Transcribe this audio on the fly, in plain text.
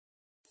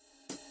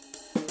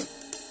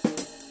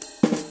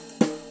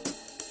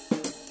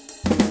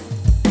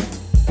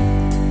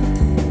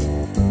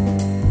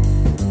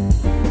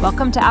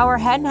Welcome to Our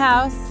Hen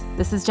House.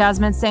 This is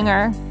Jasmine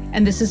Singer.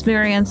 And this is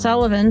Marianne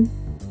Sullivan.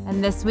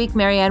 And this week,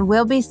 Marianne,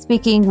 we'll be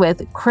speaking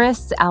with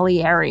Chris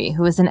Allieri,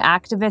 who is an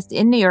activist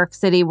in New York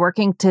City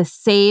working to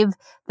save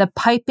the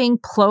piping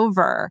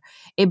plover,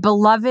 a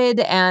beloved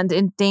and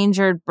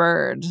endangered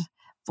bird.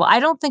 Well,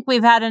 I don't think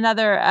we've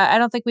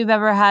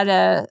ever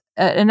had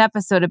an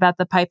episode about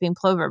the piping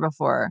plover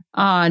before.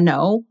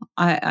 No,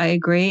 I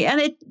agree. And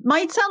it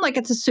might sound like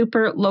it's a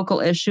super local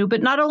issue,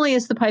 but not only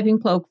is the piping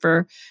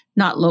plover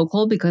not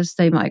local because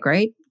they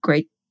migrate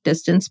great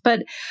distance,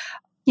 but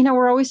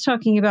we're always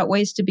talking about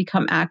ways to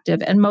become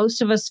active. And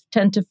most of us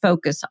tend to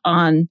focus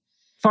on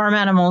farm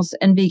animals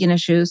and vegan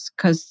issues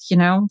because,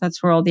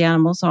 that's where all the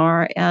animals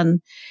are.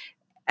 And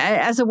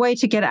as a way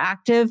to get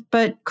active.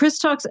 But Chris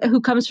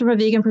who comes from a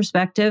vegan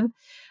perspective,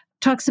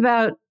 talks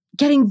about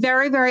getting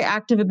very, very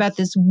active about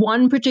this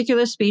one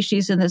particular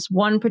species in this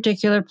one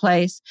particular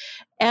place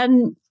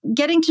and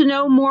getting to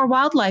know more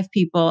wildlife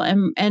people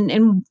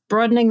and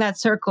broadening that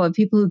circle of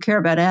people who care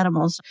about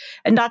animals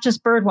and not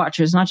just bird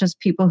watchers, not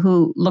just people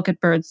who look at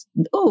birds.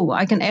 Oh,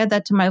 I can add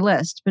that to my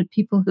list, but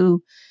people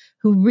who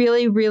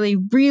really, really,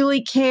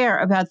 really care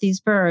about these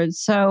birds.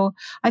 So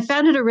I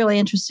found it a really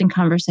interesting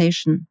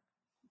conversation.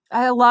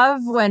 I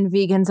love when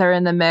vegans are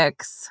in the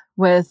mix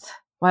with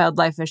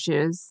wildlife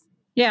issues.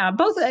 Yeah,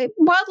 both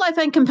wildlife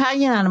and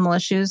companion animal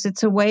issues.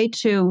 It's a way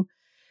to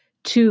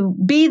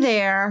be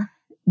there,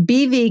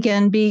 be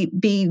vegan, be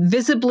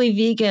visibly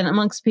vegan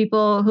amongst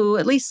people who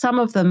at least some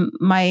of them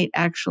might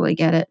actually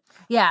get it.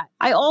 Yeah.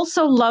 I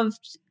also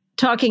loved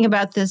talking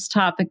about this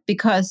topic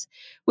because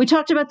we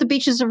talked about the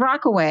beaches of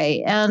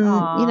Rockaway, and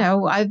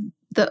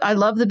I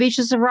love the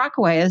beaches of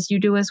Rockaway, as you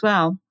do as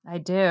well. I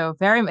do.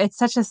 It's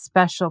such a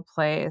special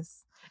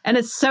place. And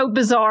it's so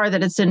bizarre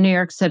that it's in New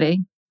York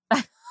City.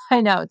 I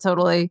know,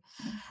 totally.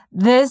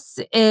 This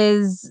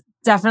is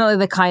definitely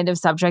the kind of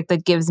subject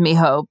that gives me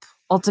hope.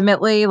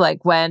 Ultimately,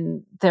 like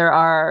when there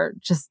are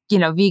just,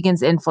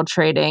 vegans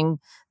infiltrating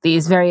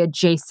these very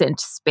adjacent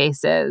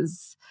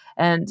spaces.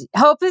 And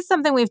hope is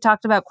something we've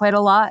talked about quite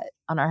a lot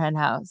on our Hen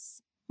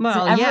House.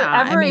 Well, it's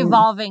an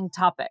evolving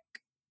topic.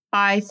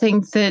 I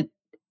think that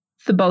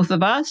the both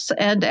of us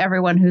and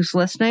everyone who's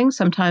listening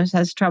sometimes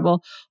has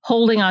trouble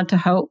holding on to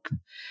hope.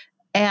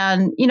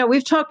 And,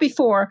 we've talked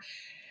before,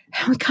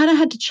 we kind of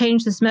had to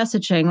change this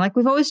messaging. Like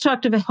we've always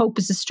talked about hope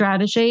as a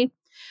strategy,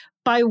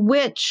 by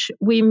which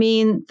we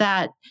mean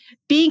that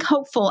being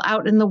hopeful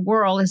out in the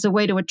world is a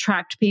way to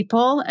attract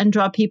people and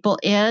draw people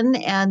in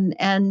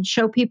and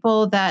show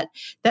people that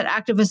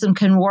activism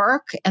can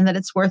work and that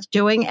it's worth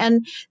doing.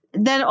 And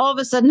then all of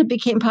a sudden it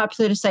became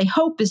popular to say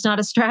hope is not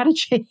a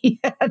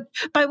strategy,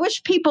 by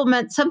which people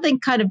meant something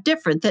kind of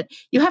different, that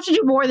you have to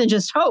do more than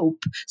just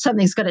hope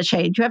something's going to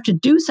change. You have to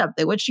do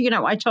something, which,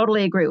 I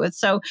totally agree with.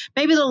 So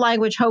maybe the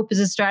language hope is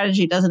a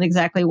strategy doesn't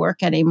exactly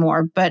work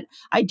anymore. But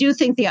I do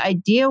think the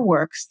idea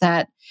works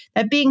that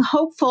being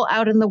hopeful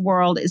out in the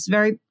world is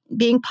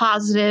being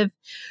positive.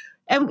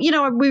 And,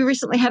 we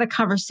recently had a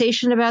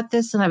conversation about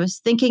this and I was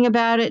thinking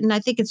about it. And I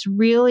think it's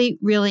really,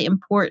 really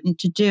important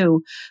to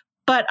do.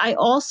 But I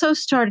also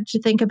started to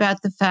think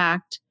about the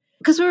fact,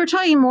 because we were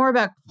talking more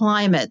about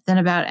climate than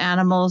about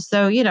animals,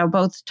 though,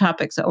 both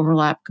topics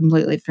overlap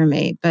completely for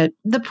me. But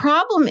the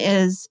problem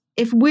is,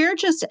 if we're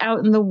just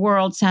out in the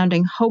world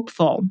sounding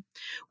hopeful,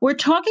 we're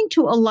talking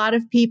to a lot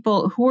of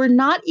people who are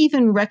not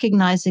even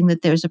recognizing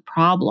that there's a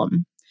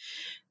problem.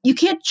 You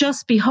can't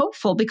just be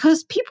hopeful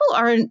because people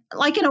are,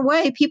 like, in a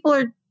way, people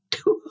are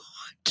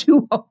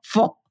too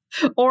hopeful.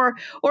 Or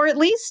at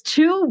least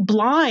too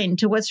blind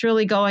to what's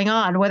really going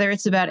on, whether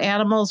it's about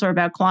animals or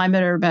about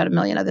climate or about a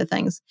million other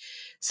things.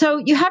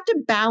 So you have to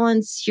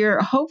balance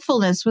your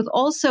hopefulness with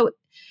also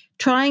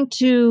trying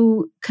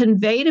to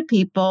convey to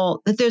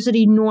people that there's an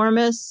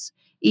enormous,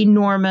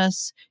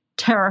 enormous,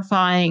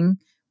 terrifying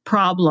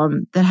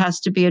problem that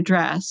has to be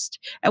addressed.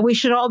 And we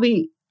should all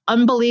be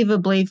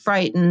unbelievably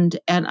frightened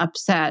and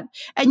upset.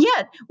 And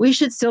yet we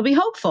should still be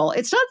hopeful.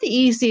 It's not the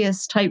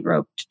easiest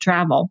tightrope to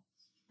travel.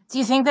 Do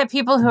you think that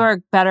people who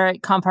are better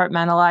at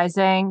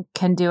compartmentalizing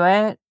can do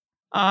it?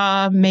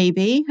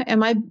 Maybe.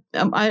 I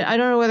don't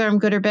know whether I'm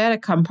good or bad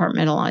at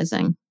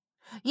compartmentalizing.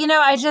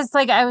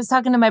 I was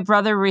talking to my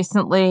brother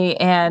recently,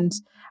 and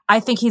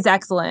I think he's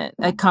excellent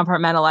at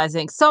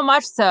compartmentalizing, so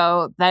much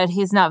so that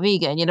he's not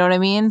vegan. You know what I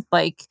mean?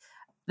 Like,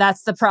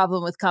 that's the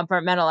problem with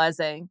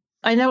compartmentalizing.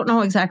 I don't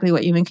know exactly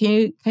what you mean.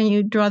 Can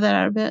you draw that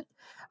out a bit?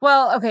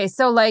 Well, okay,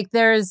 so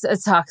there's a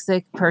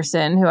toxic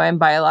person who I'm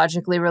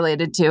biologically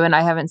related to and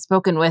I haven't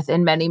spoken with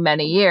in many,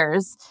 many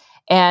years.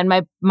 And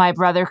my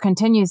brother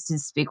continues to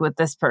speak with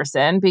this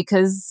person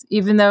because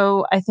even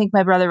though I think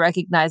my brother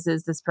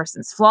recognizes this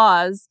person's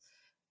flaws,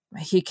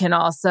 he can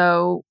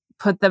also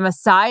put them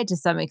aside to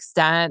some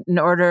extent in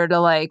order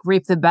to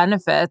reap the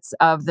benefits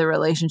of the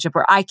relationship,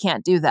 where I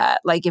can't do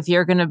that. Like, if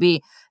you're going to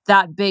be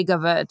that big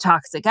of a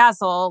toxic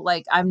asshole,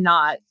 I'm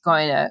not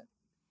going to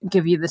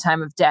give you the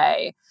time of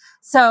day.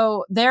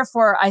 So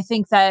therefore, I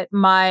think that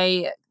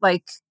my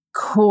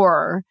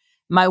core,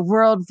 my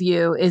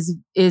worldview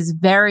is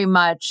very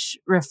much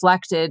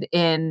reflected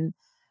in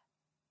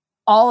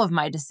all of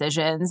my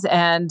decisions.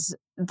 And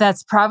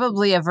that's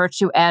probably a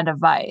virtue and a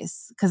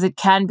vice because it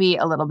can be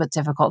a little bit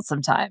difficult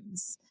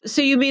sometimes.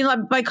 So you mean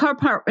like by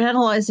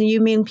compartmentalizing, you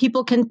mean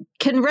people can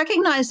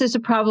recognize there's a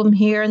problem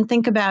here and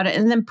think about it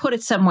and then put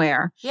it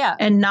somewhere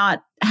and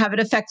not have it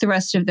affect the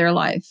rest of their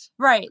life.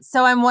 Right.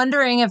 So I'm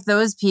wondering if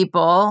those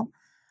people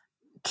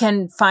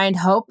can find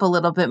hope a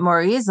little bit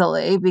more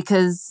easily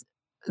because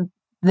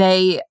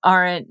they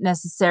aren't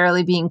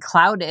necessarily being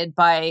clouded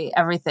by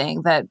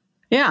everything that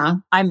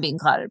I'm being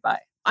clouded by.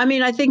 I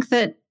mean, I think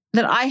that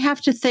I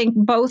have to think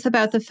both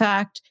about the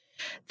fact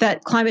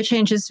that climate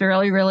change is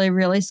really, really,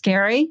 really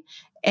scary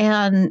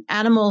and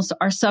animals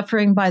are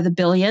suffering by the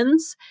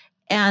billions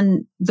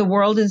and the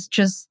world is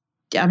just,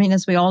 I mean,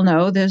 as we all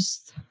know,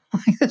 there's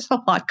a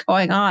lot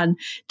going on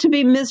to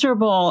be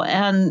miserable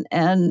and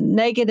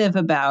negative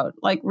about,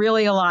 like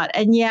really a lot.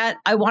 And yet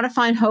I want to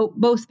find hope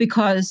both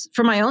because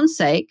for my own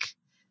sake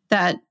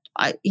that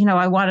I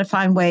want to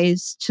find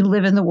ways to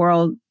live in the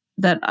world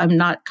that I'm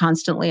not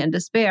constantly in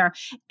despair.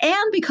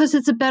 And because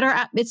it's better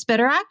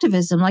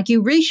activism. Like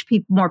you reach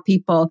more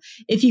people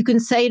if you can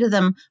say to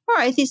them, all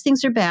right, these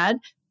things are bad,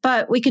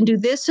 but we can do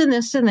this and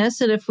this and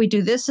this. And if we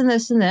do this and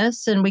this and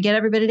this, and we get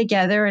everybody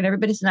together and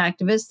everybody's an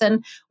activist,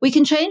 then we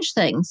can change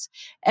things.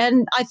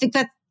 And I think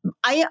that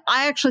I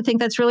actually think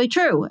that's really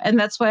true. And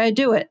that's why I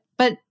do it.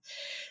 But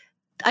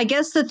I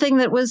guess the thing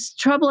that was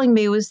troubling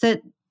me was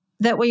that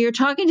when you're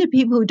talking to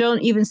people who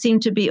don't even seem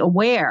to be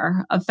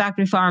aware of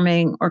factory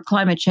farming or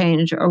climate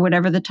change or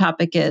whatever the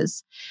topic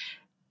is,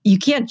 you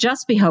can't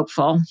just be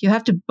hopeful. You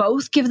have to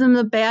both give them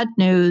the bad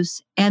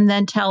news and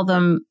then tell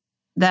them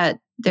that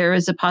there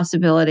is a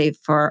possibility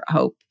for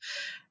hope.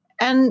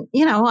 And,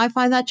 I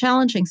find that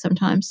challenging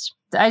sometimes.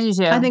 I do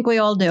too. I think we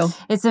all do.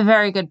 It's a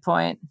very good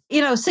point.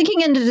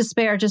 Sinking into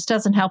despair just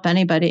doesn't help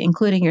anybody,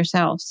 including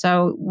yourself.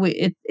 So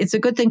it's a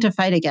good thing to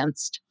fight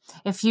against.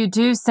 If you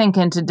do sink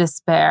into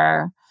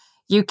despair,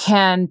 you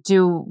can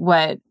do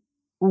what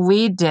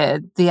we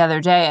did the other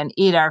day and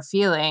eat our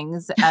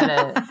feelings at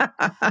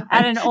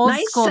an old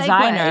school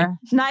diner.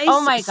 Nice.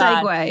 Oh my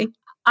God. Segue.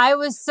 I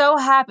was so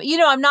happy.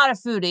 I'm not a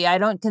foodie. I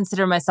don't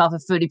consider myself a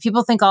foodie.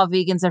 People think all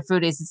vegans are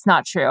foodies. It's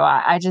not true.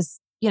 I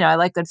just, I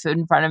like good food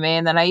in front of me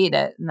and then I eat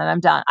it and then I'm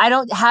done. I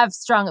don't have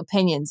strong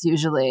opinions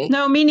usually.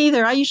 No, me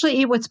neither. I usually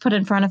eat what's put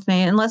in front of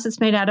me unless it's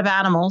made out of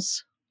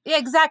animals. Yeah,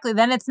 exactly.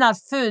 Then it's not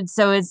food.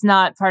 So it's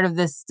not part of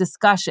this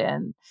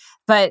discussion.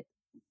 But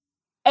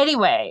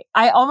anyway,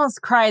 I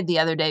almost cried the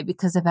other day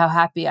because of how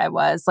happy I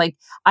was. Like,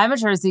 I'm a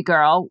Jersey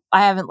girl.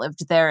 I haven't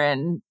lived there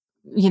in,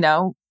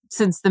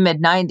 since the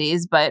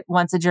mid-90s, but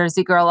once a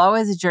Jersey girl,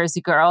 always a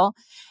Jersey girl.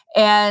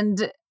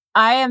 And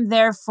I am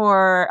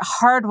therefore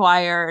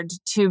hardwired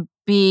to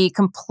be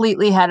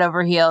completely head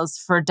over heels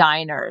for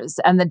diners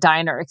and the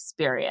diner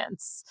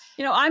experience.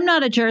 I'm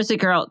not a Jersey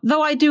girl,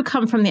 though I do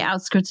come from the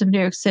outskirts of New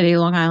York City,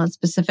 Long Island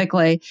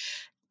specifically,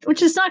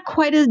 which is not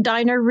quite as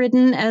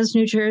diner-ridden as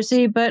New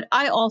Jersey, but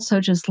I also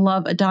just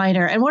love a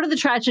diner. And one of the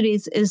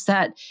tragedies is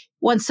that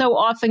one so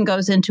often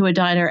goes into a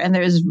diner and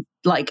there's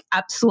like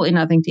absolutely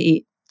nothing to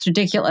eat. It's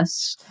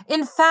ridiculous.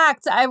 In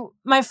fact,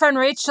 my friend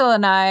Rachel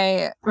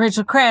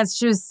Krantz,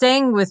 she was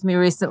staying with me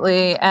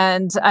recently,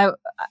 and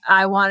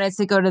I wanted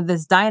to go to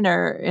this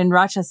diner in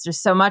Rochester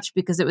so much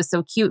because it was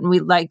so cute, and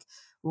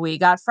we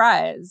got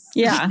fries.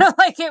 Yeah.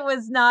 It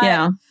was not.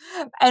 Yeah.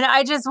 And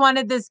I just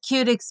wanted this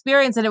cute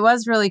experience and it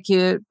was really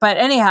cute. But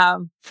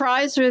anyhow.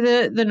 Fries are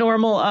the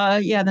normal,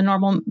 the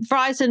normal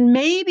fries and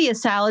maybe a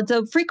salad.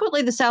 So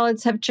frequently the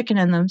salads have chicken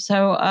in them.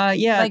 So,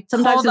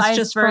 sometimes it's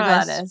just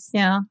fries. Lettuce.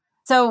 Yeah.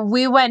 So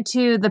we went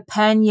to the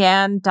Penn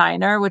Yan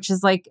Diner, which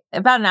is like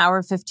about an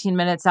hour, 15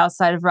 minutes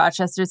outside of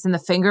Rochester. It's in the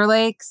Finger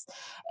Lakes.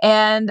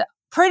 And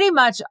pretty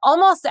much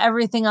almost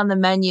everything on the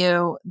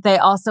menu, they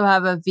also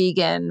have a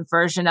vegan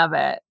version of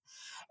it.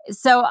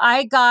 So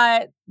I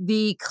got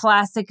the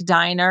classic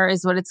diner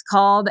is what it's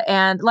called.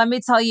 And let me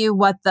tell you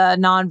what the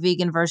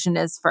non-vegan version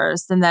is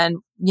first. And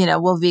then,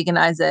 we'll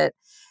veganize it.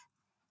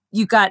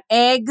 You got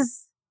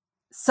eggs,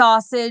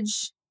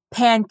 sausage,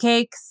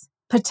 pancakes,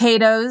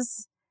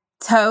 potatoes,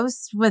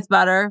 toast with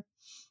butter.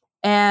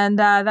 And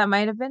that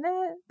might have been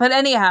it. But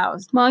anyhow.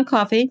 Well, and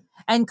coffee.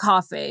 And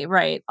coffee,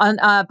 right. On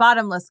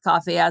bottomless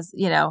coffee, as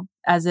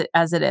it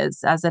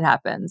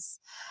happens.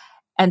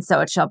 And so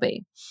it shall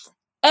be.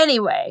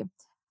 Anyway,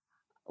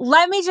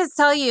 let me just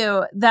tell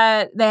you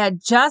that they had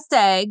just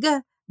egg,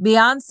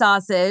 Beyond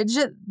sausage,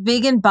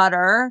 vegan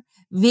butter,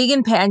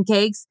 vegan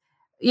pancakes,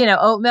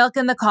 oat milk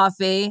in the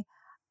coffee.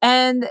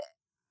 And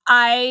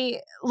I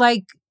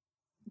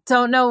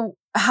don't know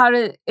how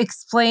to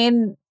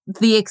explain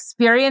the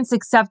experience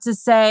except to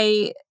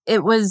say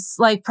it was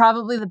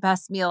probably the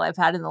best meal I've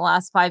had in the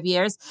last 5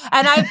 years.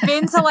 And I've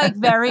been to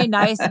very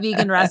nice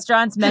vegan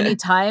restaurants many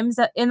times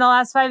in the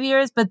last 5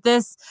 years. But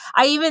this,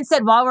 I even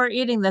said while we're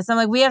eating this, I'm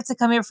like, we have to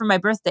come here for my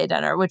birthday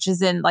dinner, which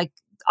is in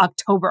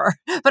October.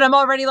 But I'm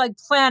already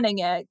planning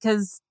it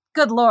because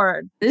good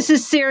Lord. This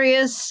is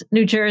serious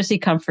New Jersey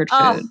comfort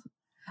food.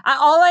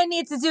 All I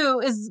need to do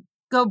is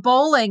go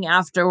bowling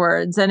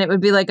afterwards, and it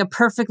would be like a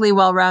perfectly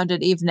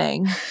well-rounded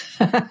evening.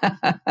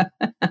 I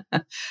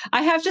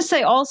have to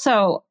say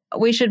also,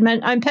 we should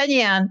mention, Penn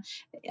Yan,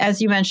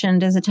 as you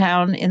mentioned, is a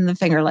town in the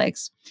Finger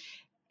Lakes.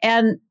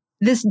 And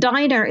this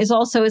diner is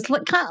kind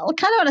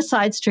of on a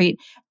side street.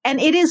 And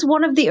it is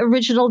one of the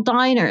original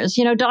diners.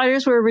 You know,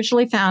 diners were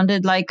originally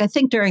founded, like, I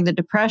think during the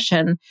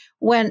Depression,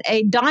 when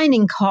a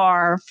dining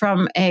car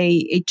from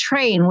a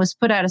train was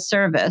put out of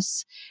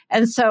service.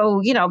 And so,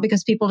 you know,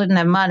 because people didn't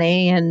have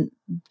money and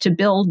to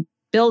build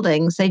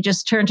buildings, they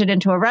just turned it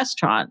into a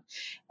restaurant.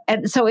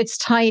 And so it's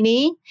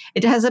tiny.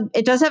 It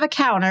does have a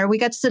counter. We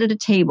got to sit at a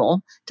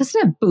table. It doesn't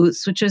have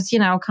booths, which was, you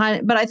know,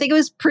 but I think it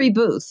was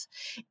pre-booth.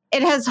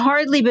 It has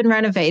hardly been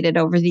renovated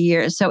over the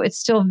years. So it's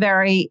still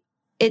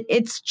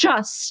it's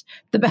just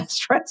the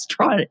best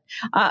restaurant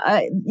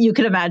you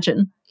can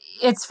imagine.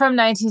 It's from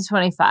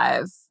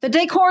 1925. The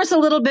decor is a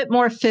little bit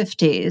more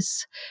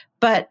 50s,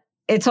 but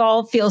it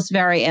all feels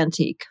very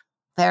antique.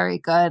 Very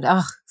good.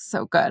 Oh,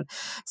 so good.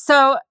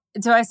 So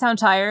do I sound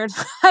tired?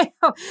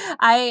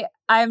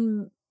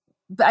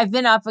 I've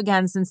been up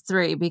again since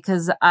 3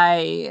 because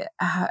I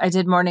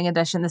did morning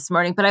edition this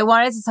morning, but I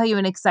wanted to tell you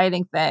an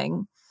exciting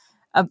thing.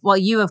 Well,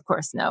 you of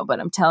course know, but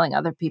I'm telling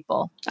other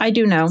people. I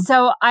do know.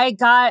 So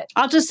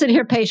I'll just sit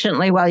here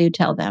patiently while you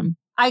tell them.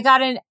 I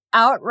got an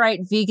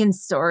outright vegan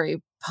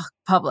story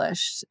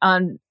published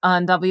on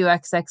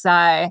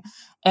WXXI,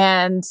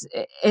 and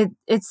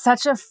it's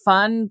such a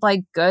fun,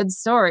 like, good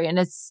story, and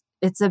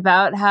it's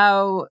about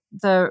how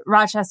the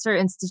Rochester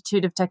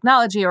Institute of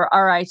Technology, or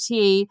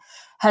RIT,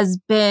 has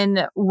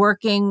been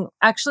working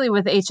actually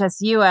with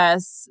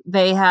HSUS.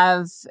 They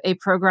have a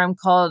program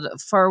called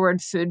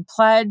Forward Food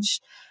Pledge.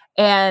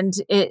 And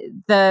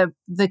the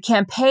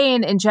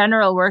campaign in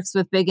general works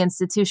with big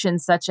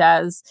institutions such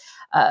as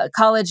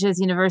colleges,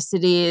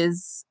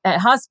 universities,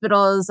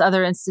 hospitals,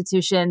 other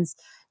institutions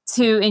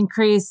to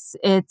increase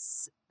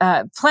its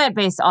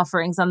plant-based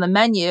offerings on the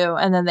menu.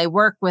 And then they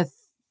work with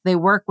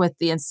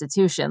the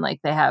institution,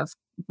 like they have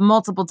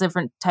multiple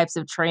different types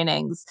of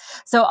trainings.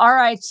 So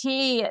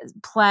RIT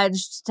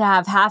pledged to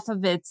have half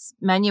of its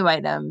menu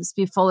items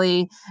be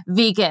fully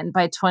vegan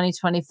by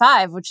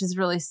 2025, which is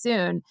really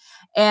soon.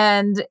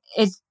 And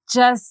it's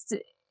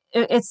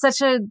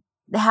such a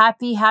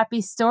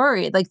happy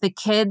story. Like, the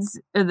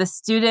kids or the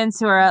students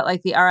who are at,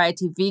 like, the RIT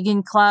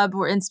Vegan Club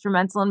were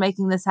instrumental in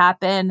making this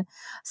happen.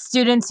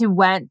 Students who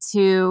went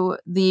to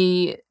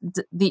the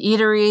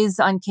eateries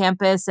on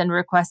campus and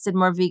requested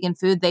more vegan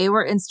food, they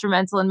were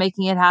instrumental in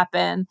making it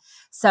happen.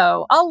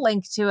 So I'll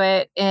link to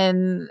it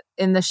in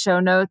the show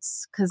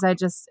notes, because I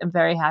just am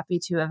very happy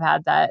to have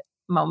had that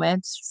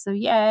moment. So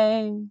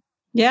yay.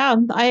 Yeah,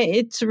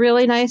 it's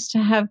really nice to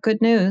have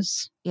good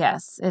news.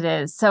 Yes, it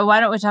is. So why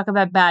don't we talk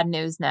about bad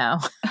news now?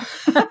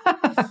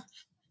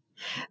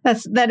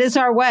 That is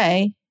our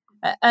way.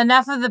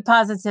 Enough of the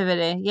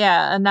positivity.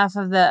 Yeah, enough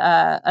of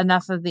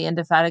the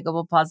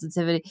indefatigable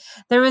positivity.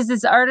 There was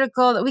this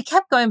article that we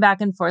kept going back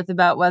and forth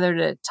about whether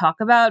to talk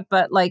about,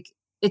 but, like,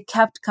 it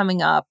kept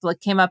coming up.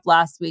 Like, came up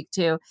last week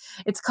too.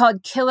 It's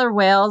called "Killer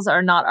Whales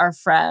Are Not Our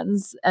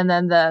Friends," and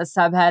then the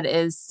subhead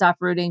is "Stop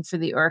Rooting for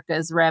the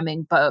Orcas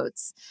Ramming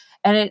Boats."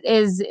 And it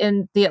is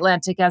in the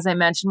Atlantic, as I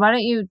mentioned. Why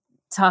don't you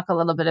talk a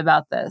little bit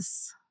about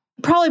this?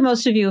 Probably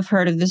most of you have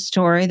heard of this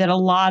story, that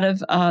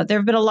there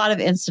have been a lot of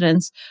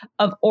incidents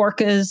of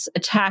orcas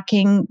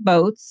attacking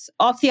boats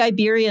off the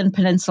Iberian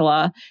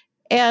Peninsula,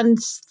 and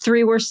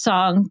 3 were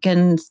sunk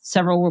and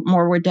several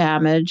more were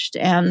damaged.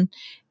 And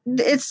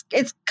it's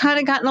kind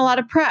of gotten a lot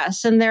of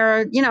press, and there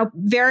are, you know,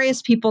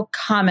 various people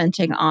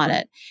commenting on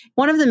it.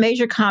 One of the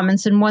major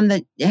comments, and one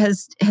that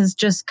has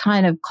just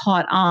kind of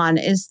caught on,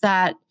 is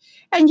that,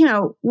 and, you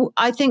know,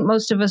 I think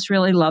most of us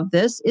really love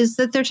this, is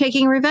that they're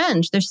taking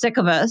revenge. They're sick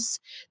of us.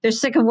 They're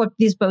sick of what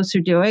these boats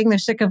are doing. They're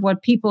sick of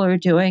what people are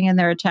doing, and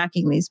they're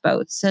attacking these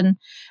boats. And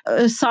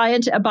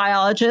a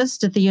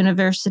biologist at the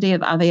University of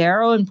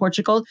Aveiro in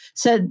Portugal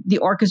said the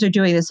orcas are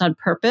doing this on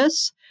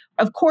purpose.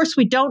 Of course,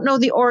 we don't know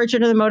the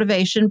origin or the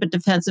motivation, but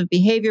defensive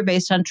behavior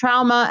based on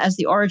trauma as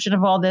the origin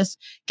of all this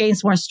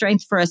gains more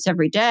strength for us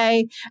every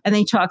day. And then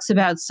he talks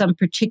about some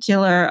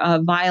particular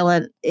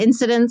violent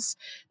incidents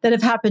that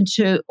have happened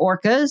to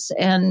orcas.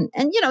 And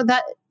you know,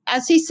 that,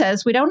 as he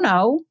says, we don't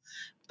know,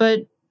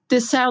 but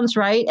this sounds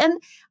right.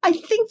 And I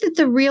think that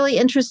the really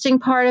interesting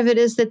part of it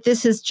is that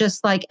this has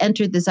just, like,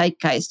 entered the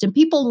zeitgeist, and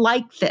people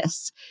like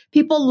this.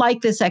 People like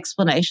this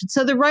explanation.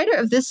 So the writer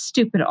of this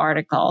stupid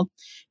article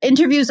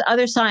interviews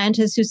other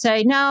scientists who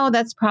say, no,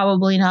 that's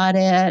probably not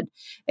it.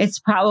 It's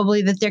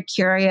probably that they're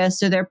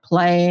curious or they're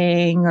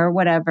playing or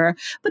whatever.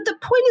 But the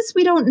point is,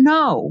 we don't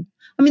know.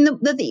 I mean,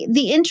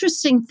 the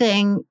interesting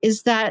thing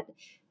is that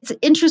it's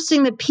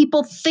interesting that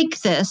people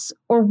think this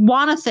or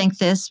want to think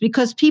this,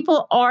 because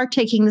people are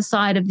taking the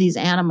side of these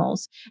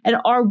animals and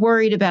are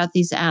worried about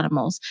these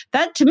animals.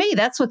 That, to me,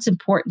 that's what's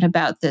important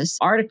about this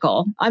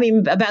article. I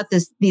mean, about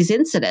these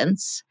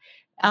incidents.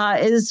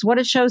 Is what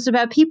it shows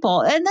about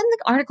people. And then the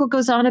article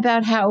goes on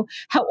about how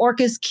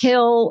orcas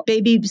kill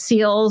baby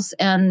seals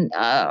and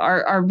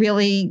are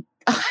really,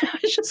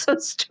 it's just so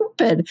stupid.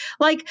 stupid.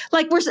 Like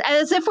we're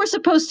as if we're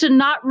supposed to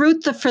not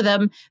root for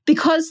them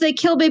because they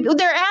kill baby.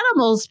 They're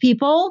animals,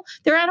 people.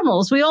 They're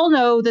animals. We all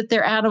know that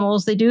they're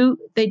animals. They do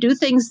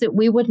things that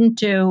we wouldn't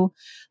do.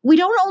 We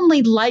don't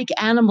only like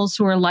animals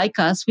who are like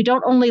us. We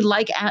don't only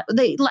like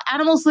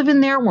animals live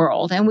in their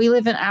world and we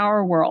live in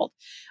our world.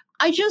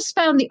 I just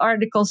found the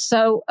article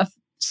so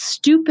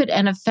stupid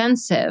and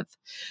offensive.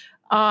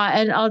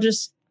 And I'll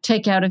just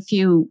take out a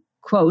few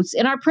quotes.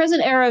 In our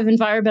present era of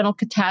environmental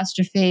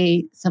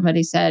catastrophe,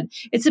 somebody said,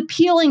 it's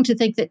appealing to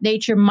think that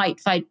nature might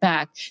fight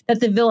back,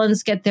 that the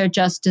villains get their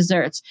just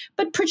desserts.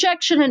 But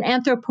projection and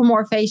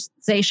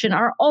anthropomorphization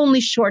are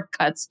only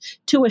shortcuts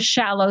to a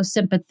shallow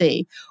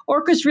sympathy.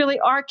 Orcas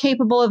really are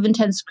capable of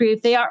intense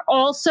grief. They are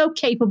also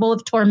capable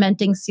of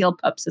tormenting seal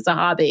pups as a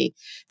hobby.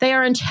 They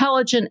are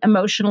intelligent,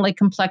 emotionally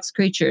complex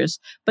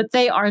creatures, but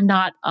they are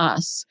not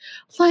us.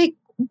 Like,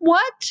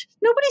 what?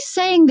 Nobody's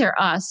saying they're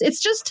us.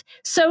 It's just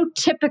so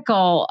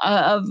typical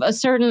of a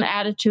certain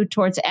attitude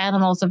towards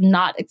animals, of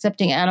not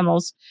accepting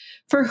animals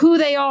for who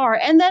they are.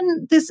 And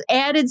then this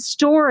added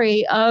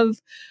story of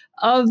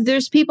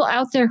there's people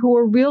out there who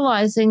are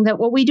realizing that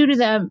what we do to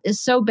them is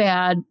so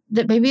bad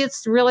that maybe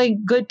it's really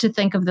good to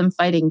think of them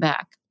fighting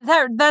back.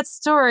 That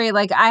story,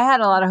 like, I had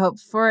a lot of hope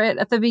for it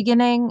at the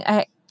beginning.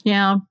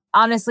 Yeah.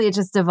 Honestly, it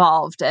just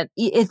evolved.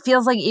 It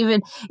feels like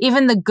even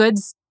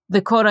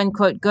the quote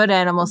unquote good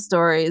animal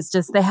stories,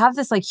 just they have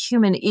this like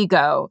human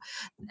ego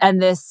and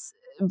this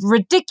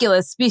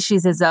ridiculous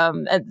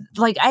speciesism.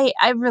 Like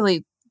I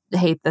really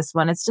hate this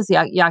one. It's just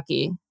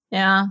yucky.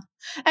 Yeah.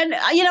 And,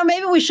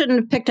 maybe we shouldn't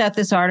have picked out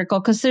this article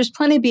because there's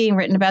plenty being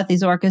written about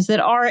these orcas that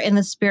are in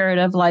the spirit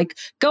of like,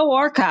 go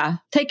orca,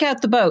 take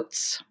out the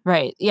boats.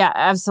 Right. Yeah,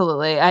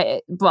 absolutely.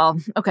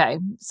 Okay.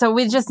 So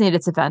we just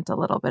needed to vent a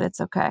little bit. It's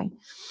okay.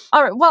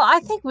 All right. Well, I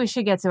think we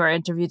should get to our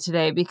interview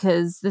today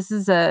because this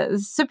is a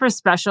super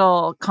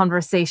special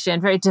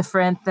conversation, very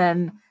different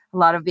than a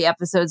lot of the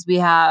episodes we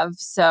have.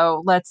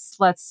 So let's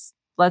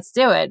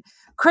do it.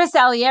 Chris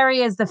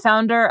Allieri is the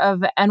founder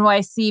of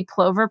NYC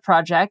Plover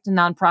Project, a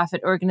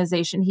nonprofit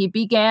organization he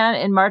began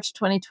in March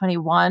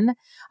 2021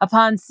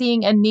 upon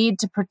seeing a need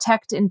to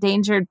protect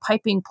endangered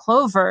piping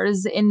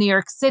plovers in New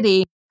York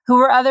City who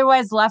were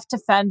otherwise left to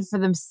fend for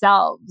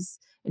themselves.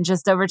 In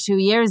just over 2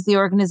 years, the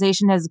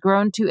organization has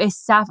grown to a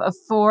staff of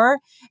 4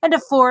 and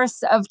a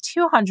force of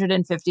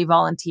 250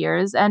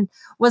 volunteers and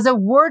was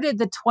awarded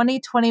the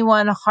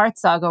 2021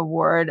 Hartzog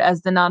Award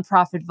as the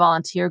Nonprofit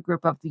Volunteer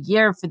Group of the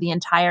Year for the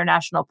entire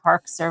National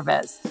Park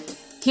Service.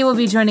 He will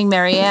be joining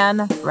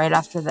Marianne right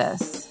after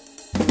this.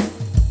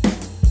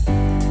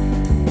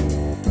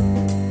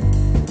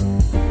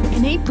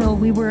 In April,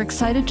 we were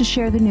excited to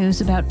share the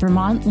news about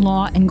Vermont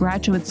Law and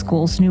Graduate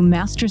School's new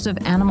Masters of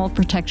Animal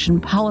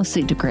Protection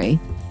Policy degree,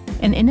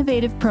 an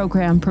innovative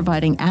program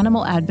providing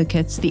animal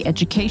advocates the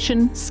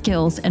education,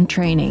 skills, and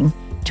training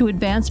to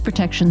advance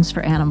protections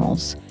for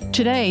animals.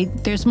 Today,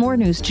 there's more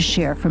news to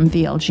share from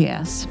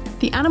VLGS.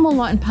 The Animal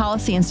Law and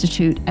Policy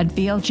Institute at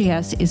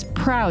VLGS is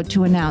proud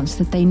to announce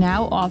that they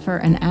now offer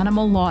an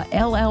Animal Law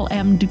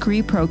LLM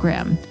degree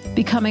program,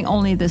 becoming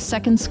only the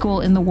second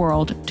school in the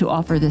world to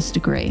offer this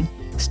degree.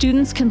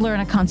 Students can learn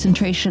a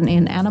concentration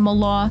in animal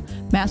law,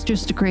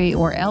 master's degree,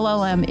 or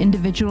LLM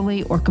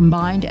individually or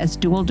combined as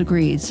dual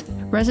degrees,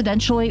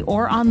 residentially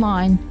or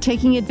online,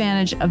 taking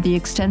advantage of the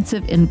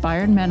extensive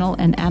environmental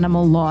and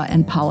animal law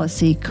and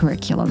policy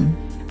curriculum.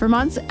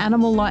 Vermont's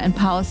Animal Law and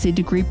Policy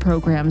degree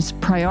programs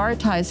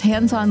prioritize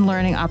hands-on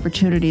learning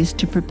opportunities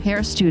to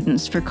prepare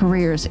students for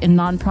careers in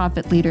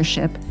nonprofit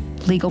leadership,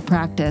 legal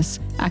practice,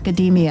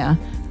 academia,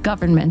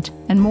 government,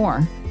 and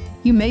more.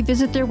 You may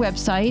visit their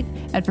website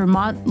at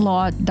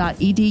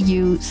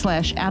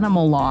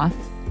vermontlaw.edu/animal law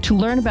to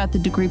learn about the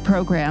degree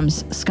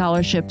programs,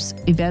 scholarships,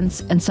 events,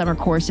 and summer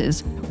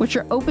courses, which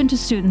are open to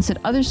students at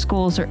other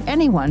schools or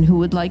anyone who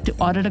would like to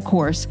audit a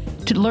course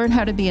to learn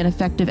how to be an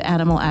effective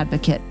animal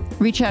advocate.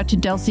 Reach out to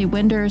Delcy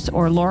Winders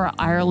or Laura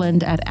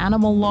Ireland at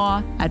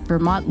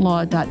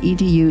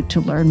animallaw@vermontlaw.edu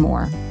to learn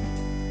more.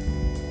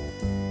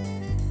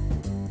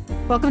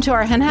 Welcome to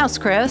our hen house,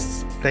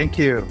 Chris. Thank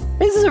you.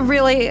 This is a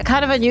really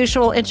kind of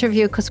unusual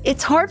interview because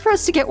it's hard for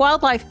us to get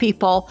wildlife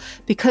people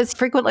because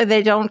frequently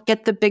they don't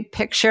get the big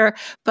picture.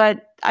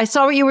 But I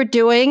saw what you were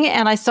doing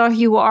and I saw who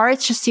you are. It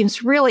just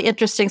seems really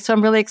interesting. So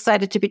I'm really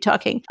excited to be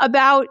talking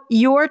about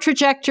your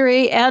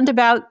trajectory and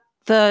about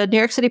the New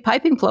York City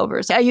piping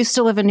plovers. I used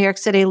to live in New York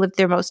City, lived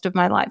there most of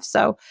my life.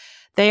 So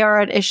they are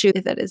an issue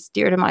that is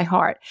dear to my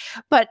heart.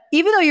 But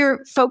even though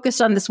you're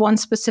focused on this one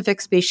specific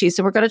species,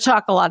 and we're going to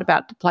talk a lot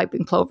about the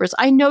piping plovers,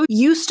 I know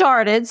you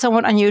started,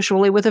 somewhat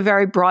unusually, with a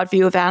very broad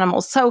view of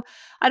animals. So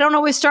I don't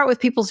always start with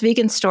people's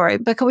vegan story,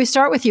 but can we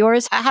start with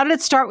yours? How did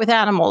it start with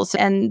animals?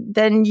 And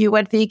then you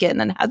went vegan,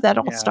 and how did that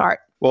all start?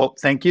 Well,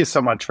 thank you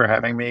so much for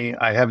having me.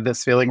 I have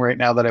this feeling right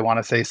now that I want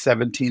to say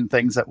 17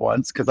 things at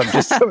once because I'm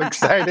just so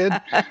excited.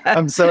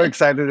 I'm so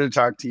excited to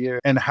talk to you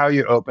and how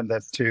you opened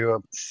this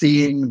to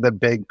seeing the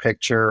big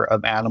picture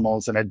of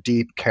animals and a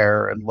deep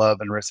care and love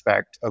and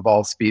respect of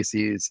all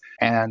species.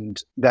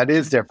 And that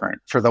is different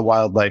for the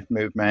wildlife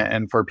movement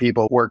and for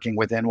people working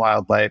within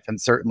wildlife,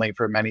 and certainly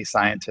for many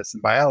scientists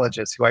and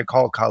biologists who I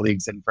call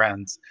colleagues and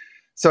friends.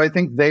 So I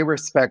think they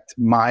respect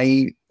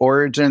my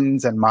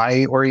origins and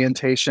my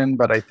orientation,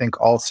 but I think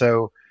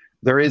also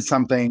there is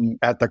something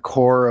at the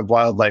core of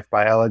wildlife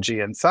biology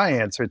and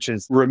science, which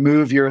is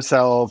remove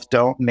yourself,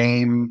 don't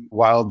name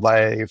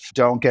wildlife,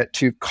 don't get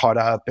too caught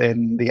up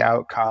in the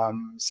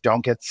outcomes,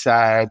 don't get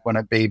sad when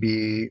a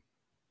baby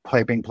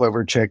piping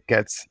plover chick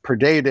gets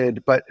predated.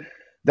 But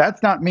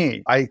that's not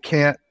me. I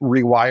can't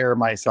rewire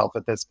myself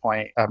at this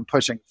point. I'm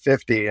pushing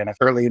 50 and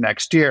early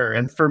next year.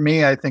 And for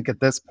me, I think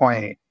at this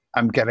point,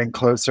 I'm getting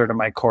closer to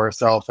my core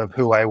self of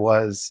who I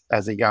was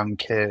as a young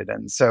kid.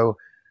 And so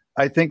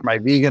I think my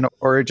vegan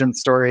origin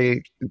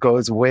story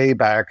goes way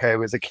back. I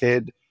was a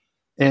kid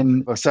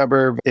in a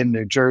suburb in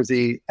New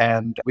Jersey,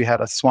 and we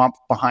had a swamp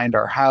behind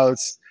our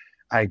house.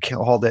 I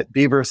called it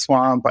Beaver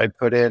Swamp. I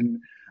put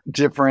in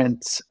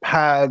different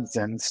paths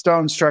and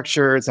stone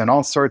structures and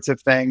all sorts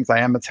of things. I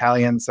am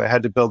Italian, so I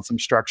had to build some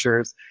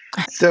structures.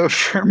 So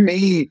for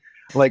me,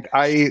 like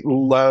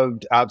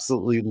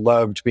absolutely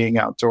loved being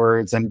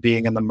outdoors and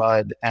being in the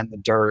mud and the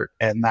dirt.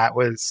 And that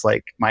was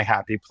like my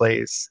happy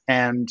place.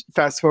 And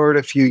fast forward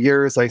a few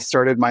years, I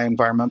started my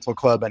environmental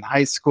club in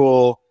high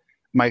school.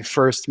 My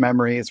first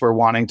memories were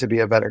wanting to be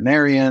a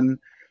veterinarian.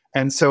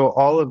 And so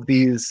all of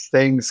these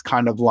things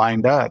kind of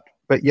lined up.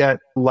 But yet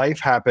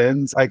life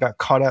happens. I got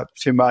caught up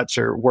too much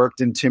or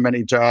worked in too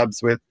many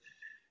jobs with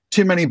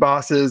too many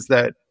bosses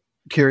that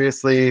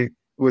curiously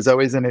was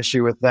always an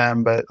issue with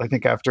them. But I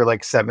think after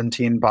like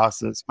 17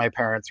 bosses, my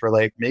parents were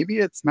like, maybe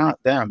it's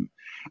not them.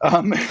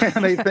 And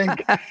I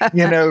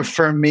think,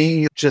 for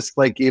me, just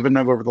like even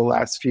over the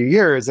last few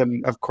years,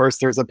 and of course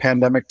there's a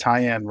pandemic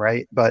tie-in,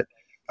 right? But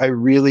I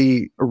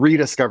really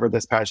rediscovered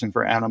this passion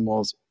for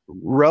animals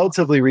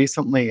relatively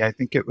recently. I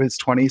think it was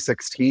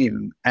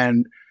 2016,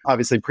 and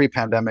obviously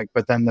pre-pandemic,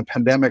 but then the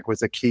pandemic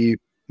was a key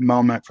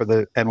moment for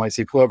the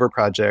NYC Plover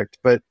Project.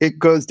 But it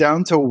goes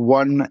down to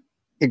one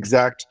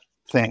exact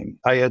thing.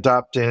 I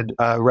adopted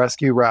a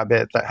rescue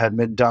rabbit that had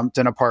been dumped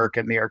in a park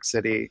in New York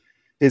City.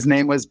 His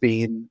name was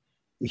Bean.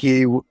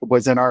 He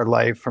was in our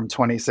life from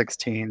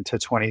 2016 to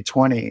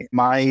 2020.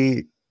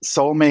 My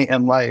soulmate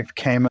in life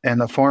came in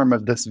the form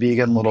of this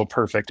vegan little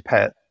perfect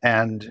pet.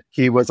 And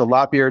he was a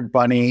lop-eared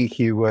bunny.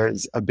 He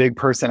was a big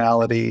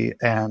personality.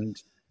 And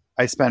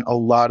I spent a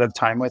lot of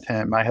time with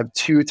him. I have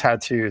 2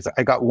 tattoos.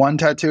 I got 1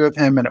 tattoo of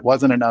him and it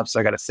wasn't enough. So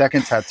I got a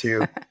second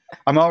tattoo.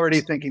 I'm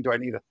already thinking, do I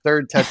need a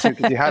 3rd tattoo?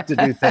 Because you have to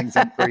do things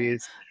in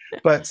threes.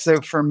 But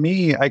so for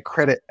me, I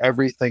credit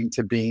everything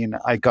to Bean.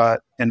 I got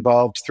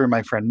involved through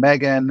my friend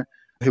Megan,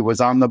 who was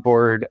on the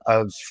board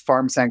of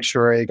Farm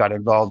Sanctuary, got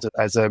involved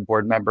as a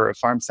board member of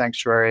Farm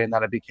Sanctuary, and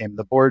then I became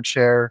the board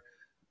chair.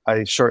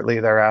 I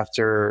shortly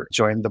thereafter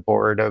joined the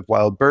board of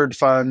Wild Bird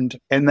Fund.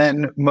 And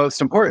then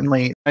most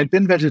importantly, I'd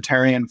been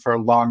vegetarian for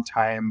a long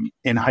time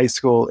in high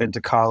school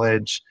into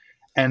college,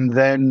 and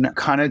then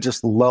kind of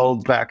just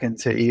lulled back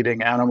into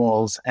eating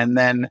animals. And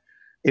then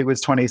it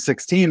was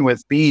 2016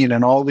 with Bean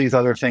and all these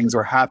other things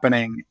were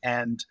happening.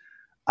 And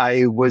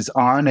I was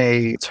on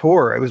a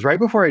tour. It was right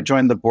before I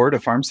joined the board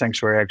of Farm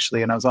Sanctuary,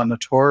 actually. And I was on the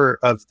tour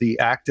of the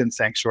Acton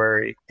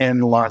Sanctuary in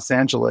Los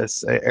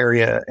Angeles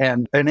area.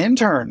 And an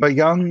intern, a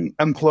young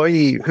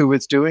employee who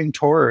was doing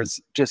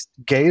tours, just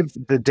gave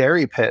the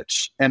dairy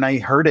pitch. And I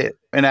heard it.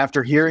 And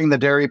after hearing the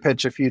dairy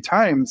pitch a few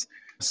times,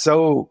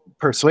 so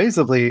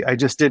persuasively, I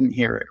just didn't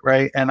hear it,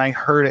 right? And I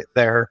heard it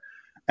there.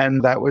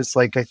 And that was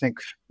like, I think,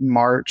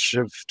 March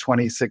of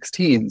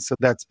 2016. So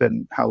that's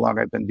been how long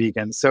I've been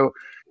vegan. So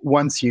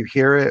once you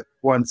hear it,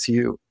 once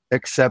you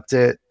accept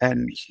it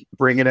and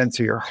bring it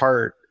into your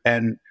heart.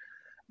 And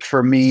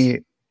for me,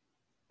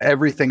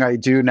 everything I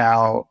do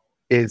now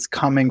is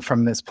coming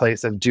from this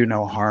place of do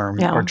no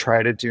harm or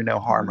try to do no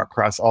harm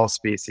across all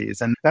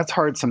species. And that's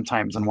hard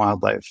sometimes in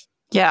wildlife.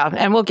 Yeah,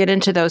 and we'll get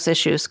into those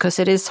issues because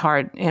it is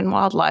hard in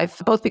wildlife,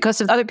 both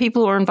because of other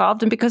people who are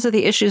involved and because of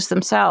the issues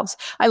themselves.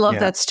 I love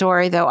that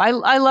story, though.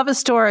 I love a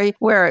story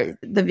where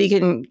the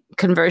vegan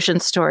conversion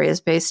story is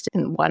based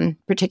in one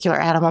particular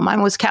animal.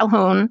 Mine was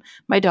Calhoun,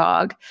 my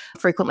dog,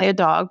 frequently a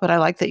dog, but I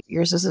like that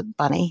yours is a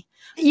bunny.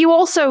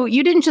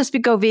 You didn't just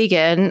go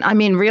vegan. I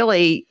mean,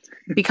 really,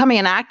 becoming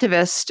an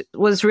activist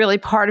was really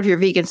part of your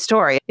vegan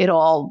story. It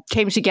all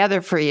came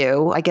together for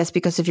you, I guess,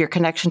 because of your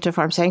connection to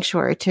Farm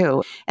Sanctuary,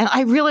 too. And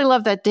I really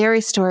love that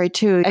dairy story,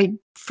 too. I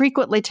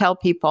frequently tell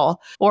people,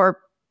 or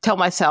tell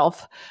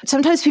myself,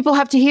 sometimes people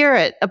have to hear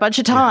it a bunch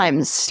of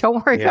times.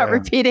 Don't worry about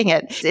repeating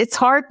it. It's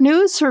hard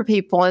news for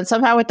people, and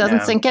somehow it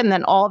doesn't sink in.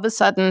 Then all of a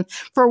sudden,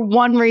 for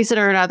one reason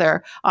or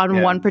another,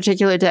 on one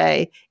particular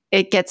day,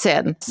 it gets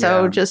in.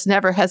 So just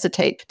never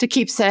hesitate to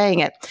keep saying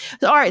it.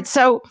 All right.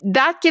 So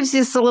that gives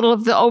us a little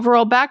of the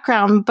overall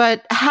background.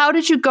 But how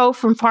did you go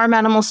from farm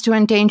animals to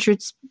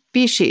endangered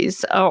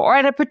species, or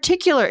at a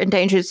particular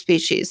endangered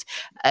species,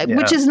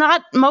 which is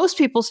not most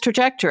people's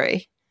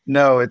trajectory?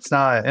 No, it's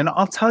not. And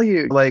I'll tell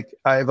you, like,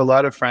 I have a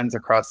lot of friends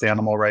across the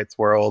animal rights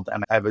world,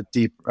 and I have a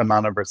deep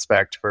amount of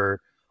respect for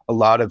a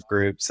lot of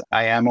groups.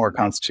 I am more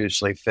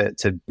constitutionally fit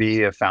to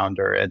be a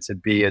founder and to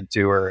be a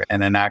doer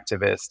and an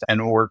activist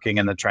and working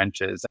in the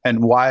trenches.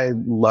 And why I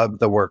love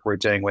the work we're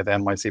doing with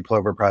NYC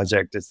Plover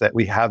Project is that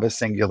we have a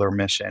singular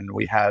mission.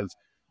 We have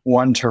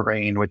one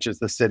terrain, which is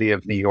the city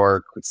of New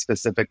York.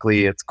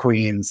 Specifically, it's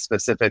Queens.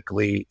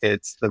 Specifically,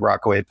 it's the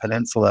Rockaway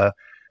Peninsula.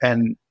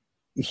 And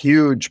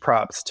huge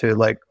props to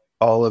like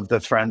all of the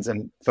friends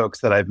and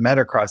folks that I've met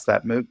across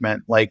that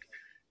movement. Like,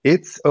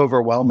 it's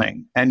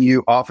overwhelming, and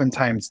you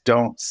oftentimes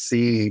don't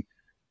see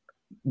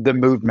the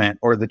movement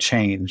or the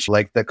change,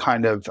 like the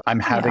kind of I'm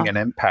having an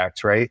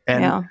impact, right?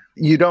 And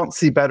you don't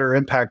see better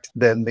impact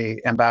than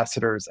the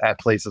ambassadors at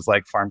places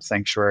like Farm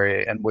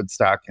Sanctuary and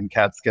Woodstock and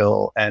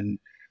Catskill and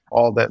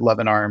all that Love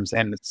and Arms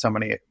and so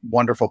many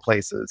wonderful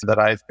places that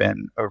I've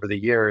been over the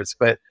years.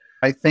 But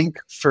I think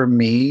for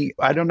me,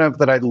 I don't know if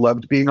that I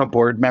loved being a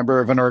board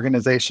member of an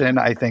organization.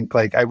 I think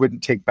like I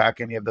wouldn't take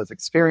back any of those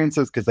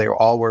experiences because they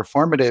all were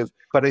formative.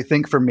 But I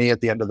think for me,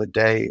 at the end of the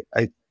day,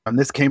 and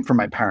this came from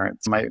my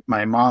parents.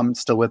 My mom's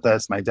still with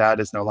us. My dad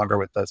is no longer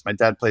with us. My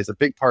dad plays a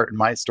big part in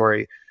my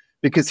story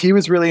because he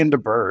was really into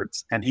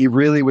birds and he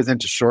really was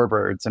into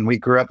shorebirds. And we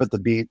grew up at the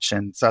beach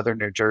in southern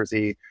New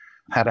Jersey,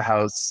 had a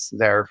house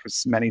there for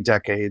many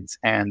decades.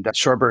 And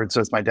shorebirds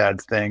was my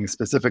dad's thing.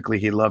 Specifically,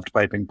 he loved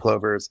piping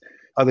plovers.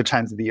 Other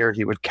times of the year,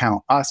 he would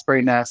count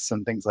osprey nests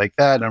and things like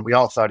that. And we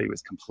all thought he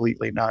was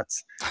completely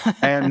nuts.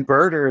 And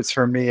birders,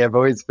 for me, have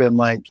always been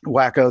like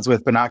wackos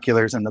with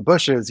binoculars in the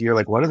bushes. You're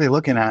like, what are they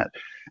looking at?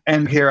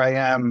 And here I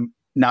am,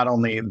 not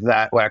only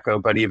that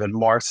wacko, but even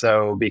more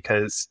so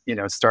because,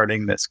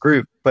 starting this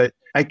group. But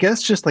I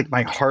guess just like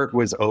my heart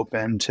was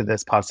open to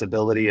this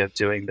possibility of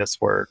doing this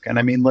work. And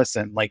I mean,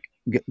 listen, like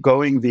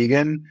going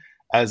vegan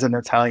as an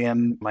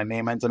Italian, my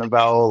name ends in a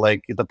vowel,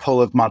 like the pull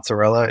of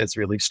mozzarella is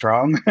really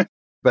strong.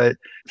 But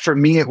for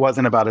me, it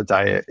wasn't about a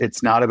diet.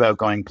 It's not about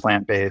going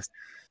plant-based.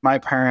 My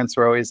parents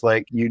were always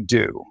like, you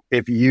do.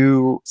 If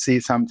you see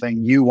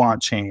something, you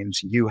want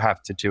change, you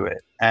have to do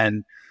it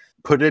and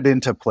put it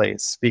into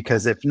place.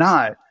 Because if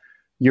not,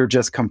 you're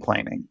just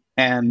complaining.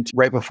 And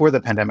right before the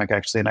pandemic,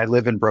 actually, and I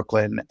live in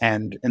Brooklyn,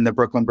 and in the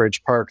Brooklyn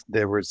Bridge Park,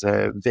 there was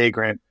a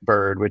vagrant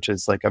bird, which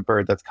is like a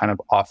bird that's kind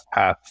of off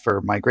path for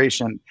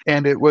migration.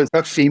 And it was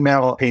a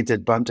female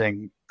painted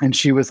bunting. And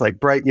she was like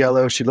bright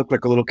yellow. She looked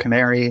like a little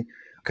canary,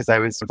 because I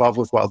was involved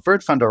with Wild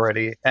Bird Fund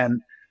already.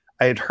 And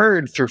I had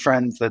heard through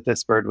friends that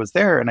this bird was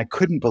there, and I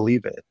couldn't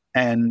believe it.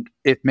 And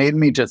it made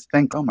me just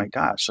think, oh my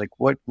gosh, like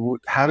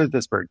how did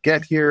this bird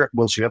get here?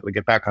 Will she be able to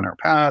get back on her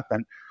path?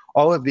 And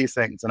all of these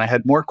things. And I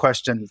had more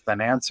questions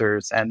than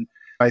answers. And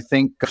I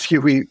think a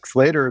few weeks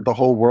later, the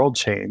whole world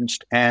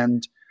changed.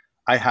 And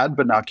I had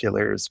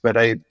binoculars, but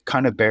I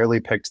kind of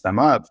barely picked them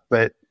up.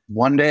 But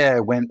one day I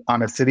went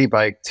on a city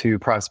bike to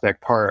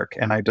Prospect Park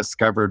and I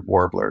discovered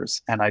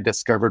warblers, and I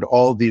discovered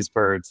all these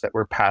birds that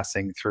were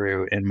passing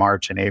through in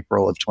March and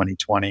April of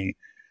 2020.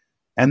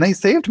 And they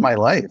saved my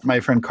life. My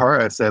friend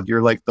Cara said,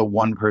 you're like the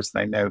one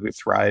person I know who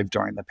thrived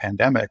during the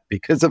pandemic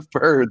because of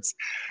birds.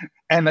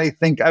 And I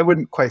think I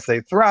wouldn't quite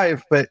say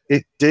thrive, but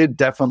it did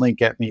definitely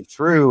get me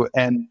through.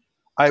 And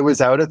I was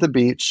out at the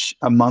beach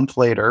a month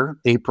later,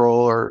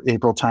 April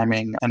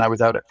timing, and I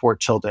was out at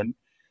Fort Chilton.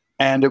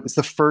 And it was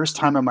the first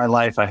time in my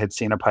life I had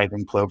seen a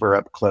piping plover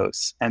up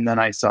close. And then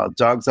I saw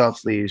dogs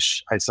off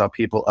leash. I saw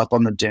people up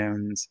on the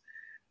dunes.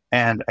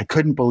 And I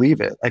couldn't believe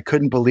it. I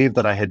couldn't believe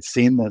that I had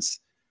seen this.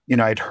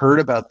 I'd heard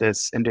about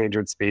this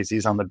endangered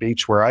species on the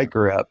beach where I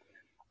grew up.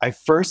 I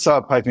first saw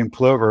a piping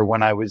plover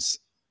when I was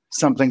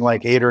something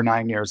like 8 or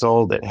 9 years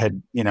old. It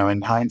had,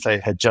 in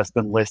hindsight, had just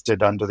been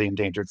listed under the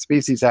Endangered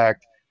Species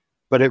Act.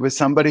 But it was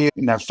somebody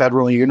in a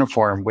federal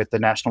uniform with the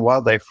National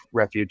Wildlife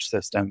Refuge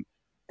System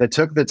that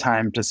took the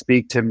time to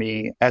speak to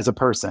me as a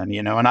person,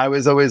 and I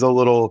was always a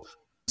little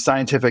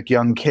scientific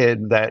young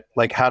kid that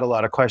like had a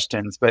lot of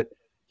questions, but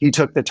he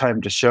took the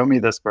time to show me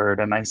this bird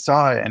and I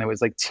saw it and it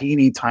was like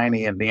teeny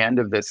tiny at the end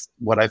of this,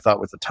 what I thought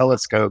was a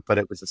telescope, but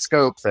it was a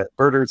scope that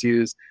birders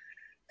use.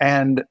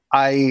 And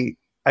I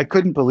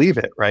couldn't believe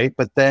it, right?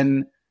 But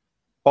then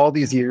all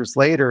these years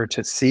later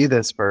to see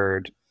this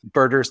bird,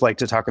 birders like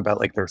to talk about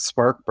like their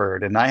spark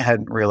bird. And I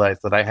hadn't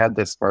realized that I had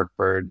this spark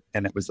bird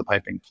and it was the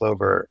piping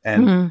plover.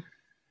 And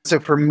so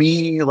for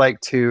me,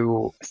 like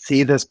to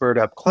see this bird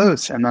up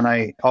close, and then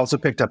I also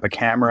picked up a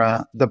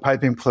camera, the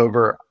piping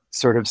plover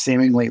sort of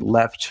seemingly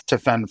left to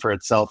fend for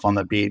itself on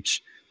the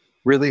beach,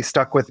 really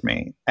stuck with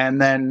me. And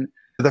then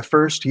the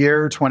first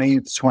year,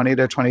 2020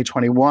 to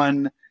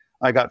 2021,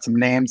 I got some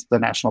names, the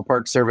National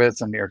Park Service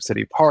and New York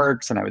City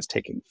Parks, and I was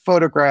taking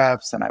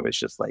photographs and I was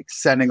just like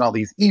sending all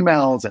these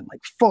emails and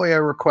like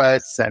FOIA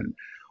requests and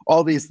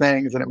all these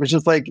things. And it was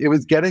just like, it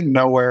was getting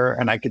nowhere.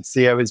 And I could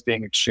see I was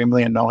being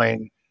extremely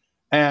annoying.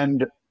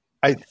 And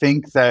I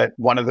think that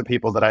one of the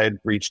people that I had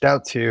reached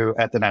out to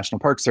at the National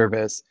Park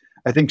Service,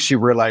 I think she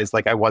realized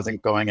like I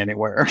wasn't going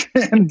anywhere.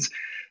 And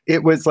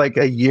it was like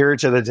a year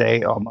to the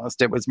day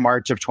almost. It was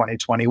March of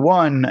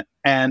 2021.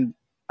 And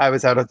I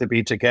was out at the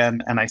beach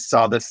again and I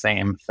saw the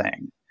same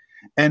thing.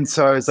 And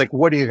so I was like,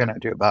 what are you going to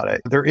do about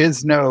it? There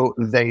is no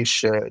they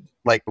should.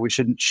 Like we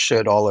shouldn't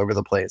should all over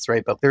the place,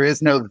 right? But there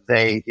is no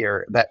they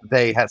here. That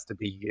they has to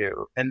be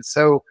you. And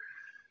so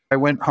I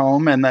went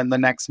home and then the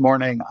next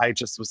morning I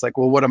just was like,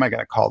 well, what am I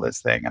going to call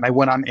this thing? And I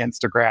went on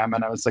Instagram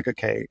and I was like,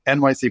 okay,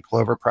 NYC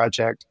Plover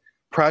Project.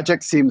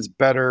 Project seems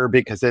better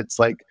because it's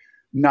like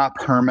not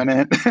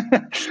permanent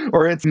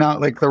or it's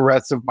not like the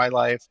rest of my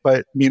life.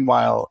 But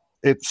meanwhile,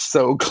 it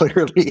so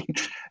clearly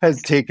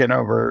has taken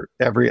over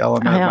every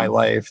element of my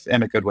life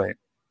in a good way.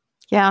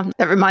 Yeah,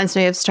 that reminds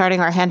me of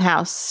starting our hen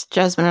house.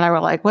 Jasmine and I were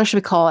like, what should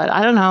we call it?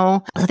 I don't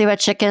know. Something about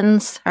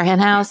chickens, our hen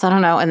house. I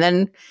don't know. And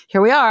then here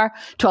we are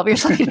 12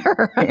 years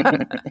later.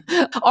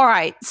 All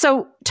right.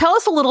 So tell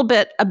us a little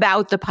bit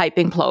about the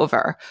piping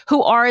plover.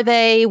 Who are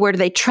they? Where do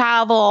they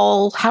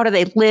travel? How do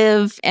they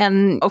live?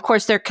 And of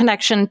course, their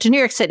connection to New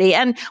York City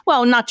and,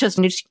 well, not just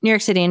New York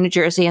City and New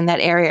Jersey and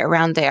that area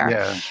around there.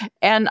 Yeah.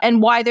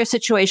 And why their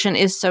situation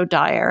is so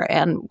dire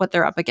and what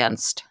they're up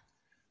against.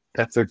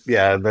 That's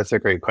a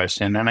great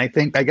question. And I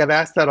think I get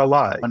asked that a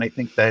lot. And I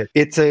think that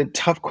it's a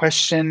tough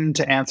question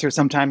to answer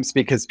sometimes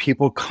because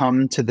people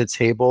come to the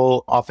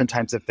table,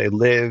 oftentimes if they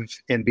live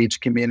in beach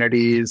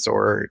communities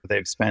or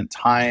they've spent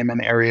time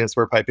in areas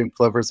where piping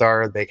plovers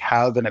are, they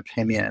have an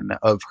opinion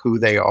of who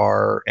they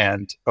are.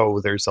 And, oh,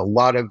 there's a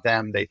lot of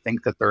them. They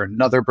think that they're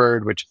another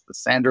bird, which is the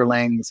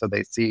sanderling. So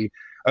they see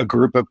a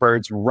group of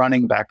birds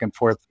running back and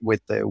forth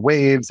with the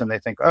waves. And they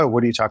think, oh,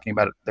 what are you talking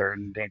about? They're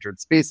an endangered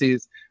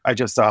species. I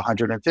just saw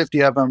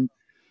 150 of them.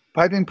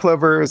 Piping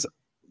plovers,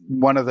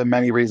 one of the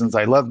many reasons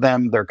I love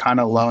them, they're kind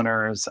of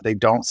loners. They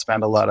don't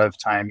spend a lot of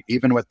time,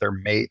 even with their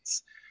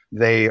mates.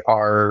 They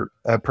are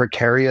a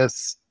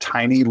precarious,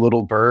 tiny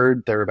little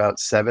bird. They're about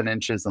 7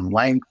 inches in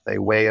length. They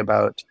weigh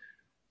about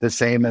the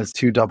same as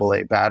 2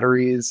 AA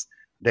batteries.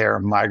 They're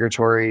a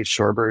migratory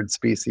shorebird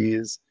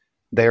species.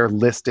 They are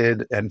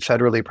listed and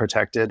federally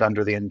protected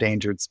under the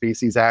Endangered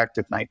Species Act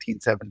of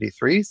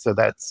 1973. So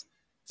that's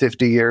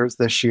 50 years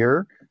this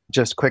year.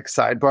 Just quick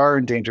sidebar,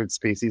 Endangered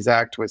Species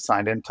Act was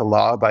signed into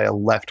law by a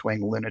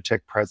left-wing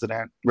lunatic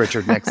president,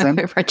 Richard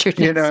Nixon. Richard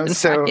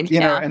Nixon.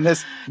 And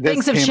this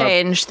things have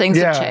changed. Things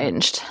have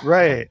changed.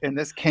 Right. And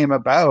this came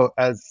about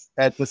as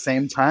at the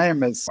same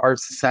time as our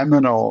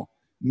seminal,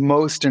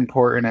 most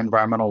important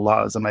environmental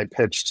laws. And my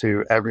pitch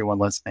to everyone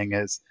listening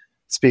is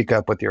speak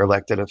up with your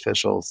elected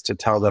officials to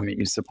tell them that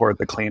you support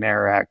the Clean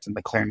Air Act and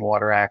the Clean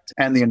Water Act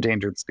and the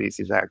Endangered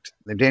Species Act.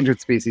 The Endangered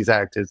Species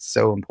Act is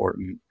so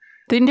important.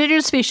 The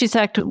Endangered Species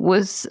Act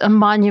was a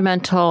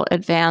monumental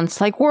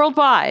advance, like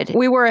worldwide.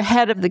 We were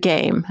ahead of the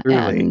game,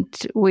 and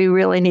we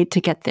really need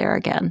to get there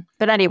again.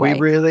 But anyway. We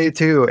really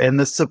do. And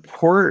the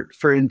support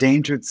for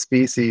endangered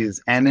species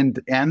and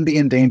the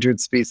Endangered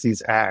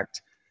Species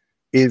Act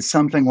is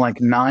something like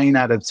 9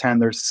 out of 10.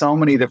 There's so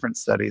many different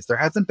studies. There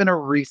hasn't been a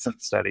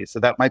recent study, so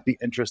that might be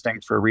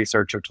interesting for a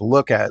researcher to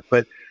look at.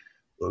 But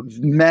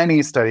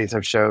many studies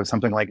have shown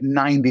something like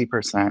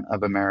 90%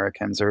 of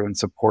Americans are in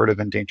support of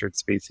Endangered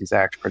Species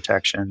Act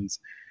protections.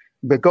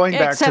 But going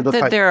back to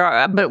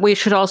the but we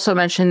should also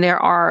mention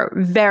there are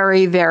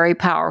very, very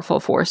powerful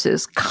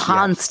forces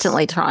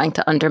constantly trying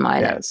to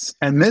undermine it.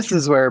 And this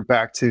is where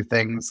back to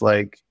things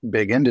like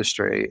big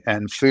industry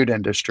and food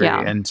industry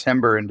and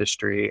timber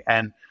industry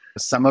and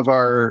some of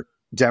our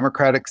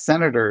Democratic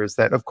senators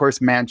that, of course,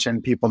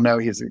 Manchin, people know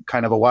he's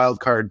kind of a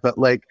wild card, but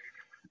like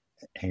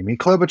Amy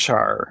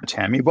Klobuchar,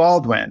 Tammy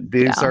Baldwin,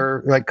 these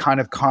are like kind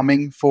of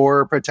coming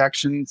for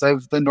protections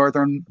of the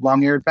northern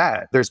long-eared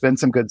bat. There's been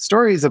some good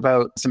stories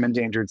about some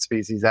Endangered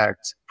Species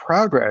Act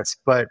progress,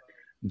 but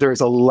there's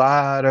a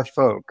lot of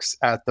folks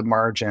at the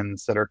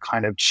margins that are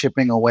kind of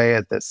chipping away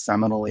at this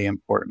seminally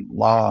important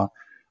law.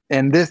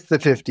 And this, the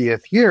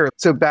 50th year.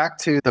 So back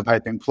to the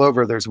piping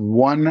plover, there's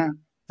one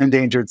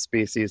endangered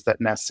species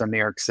that nests in New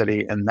York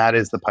City, and that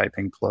is the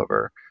piping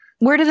plover.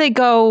 Where do they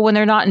go when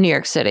they're not in New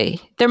York City?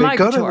 They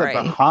migratory.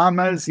 Go to the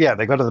Bahamas. Yeah,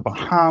 they go to the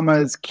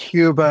Bahamas,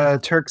 Cuba,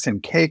 Turks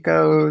and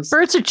Caicos.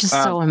 Birds are just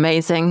so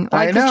amazing.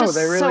 I know,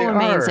 they really are.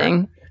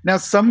 Amazing. Now,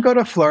 some go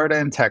to Florida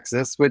and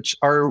Texas, which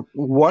are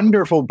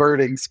wonderful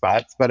birding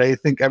spots. But I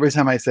think every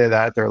time I say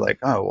that, they're like,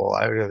 oh, well,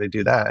 why do they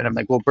do that? And I'm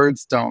like, well,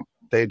 birds don't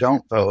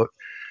vote.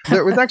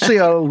 There was actually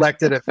an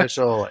elected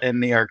official in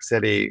New York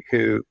City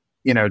who,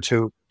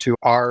 to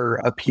our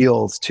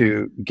appeals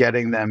to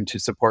getting them to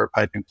support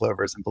piping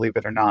plovers, and believe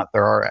it or not,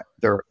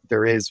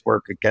 there is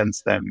work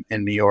against them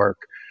in New York,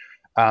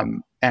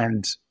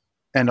 and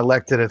an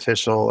elected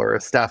official or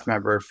a staff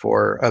member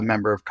for a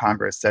member of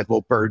Congress said,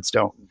 "Well, birds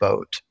don't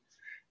vote,"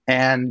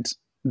 and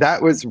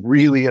that was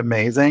really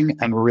amazing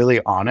and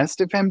really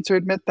honest of him to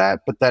admit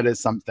that. But that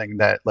is something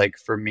that, like,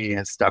 for me,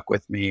 has stuck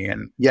with me.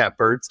 And yeah,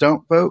 birds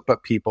don't vote,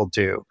 but people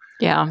do.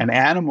 Yeah. And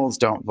animals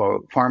don't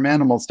vote. Farm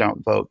animals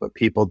don't vote, but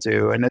people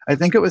do. And I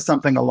think it was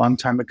something a long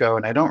time ago,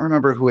 and I don't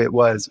remember who it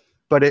was,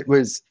 But it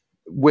was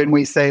when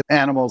we say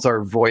animals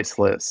are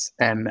voiceless,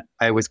 and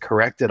I was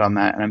corrected on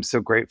that. And I'm so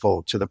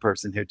grateful to the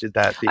person who did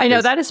that. I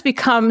know that has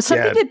become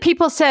something that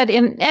people said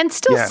and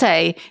still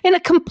say in a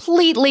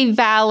completely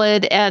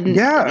valid and,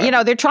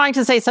 they're trying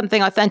to say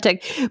something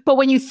authentic. But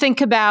when you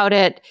think about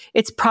it,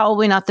 it's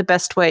probably not the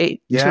best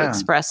way to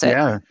express it.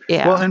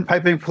 Yeah. Well, and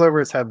piping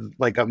plovers have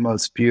like a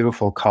most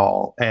beautiful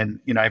call. And,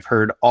 I've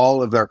heard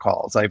all of their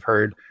calls. I've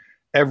heard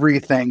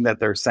everything that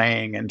they're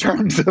saying in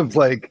terms of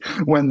like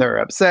when they're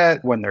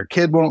upset, when their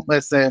kid won't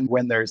listen,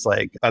 when there's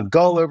like a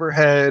gull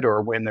overhead,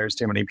 or when there's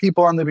too many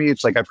people on the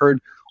beach. Like I've heard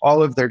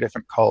all of their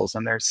different calls,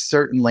 and they're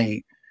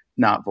certainly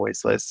not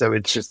voiceless. So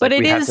it's just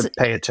we have to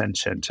pay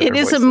attention to their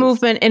voices. It is a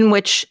movement in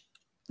which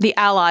the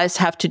allies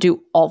have to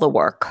do all the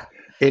work.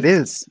 It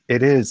is.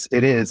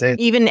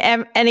 Even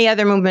any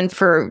other movement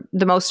for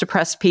the most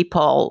oppressed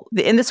people,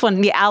 in this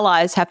one, the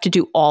allies have to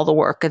do all the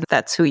work, and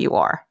that's who you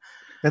are.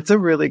 That's a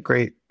really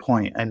great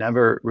point. I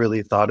never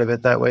really thought of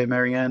it that way,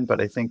 Marianne, but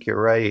I think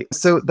you're right.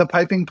 So the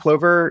piping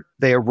plover,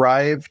 they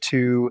arrive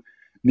to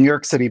New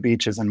York City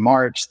beaches in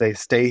March. They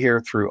stay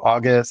here through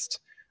August.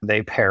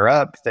 They pair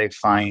up. They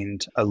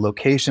find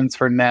locations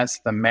for nests.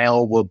 The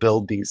male will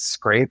build these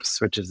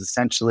scrapes, which is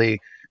essentially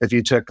if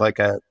you took like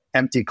a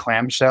empty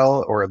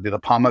clamshell or the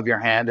palm of your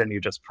hand and you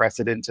just press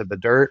it into the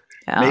dirt,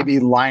 maybe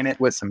line it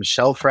with some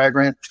shell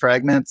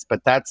fragments,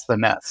 but that's the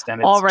nest. And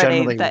it's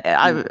already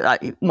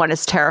one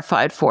is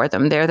terrified for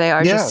them. There they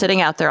are, just sitting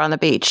out there on the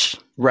beach.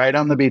 Right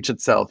on the beach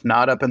itself,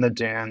 not up in the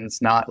dunes,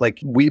 not like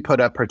we put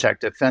up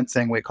protective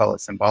fencing. We call it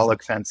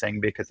symbolic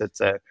fencing because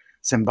it's a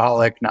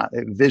symbolic, not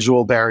a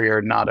visual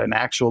barrier, not an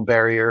actual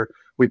barrier.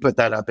 We put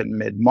that up in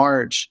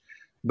mid-March.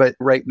 But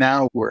right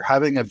now, we're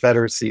having a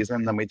better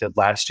season than we did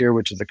last year,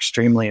 which is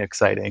extremely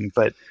exciting.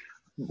 But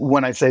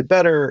when I say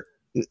better,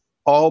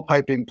 all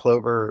piping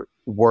plover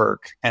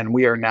work, and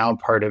we are now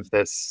part of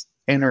this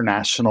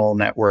international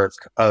network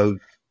of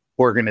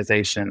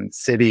organizations,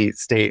 city,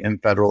 state, and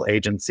federal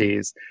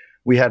agencies.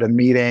 We had a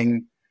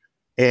meeting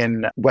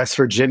in West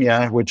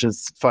Virginia, which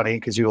is funny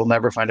because you will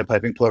never find a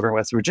piping plover in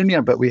West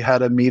Virginia, but we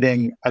had a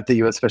meeting at the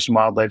U.S. Fish and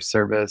Wildlife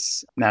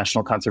Service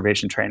National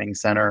Conservation Training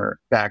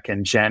Center back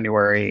in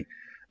January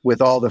with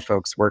all the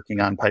folks working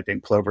on piping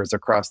plovers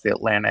across the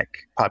Atlantic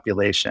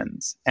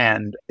populations.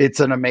 And it's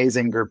an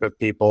amazing group of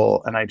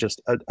people. And I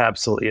just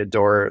absolutely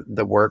adore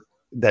the work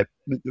the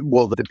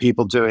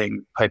people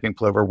doing piping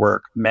plover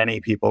work,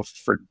 many people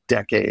for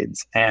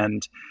decades.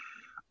 And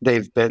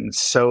they've been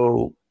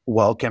so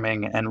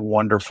welcoming and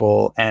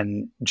wonderful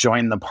and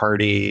join the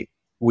party.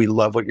 We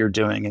love what you're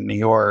doing in New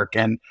York.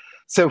 And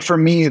so for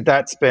me,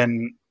 that's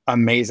been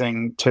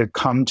amazing to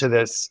come to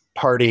this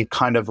party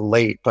kind of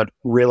late, but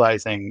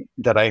realizing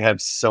that I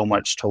have so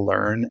much to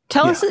learn.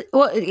 Tell us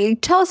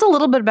a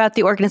little bit about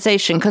the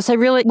organization, because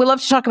we love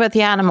to talk about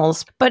the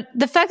animals, but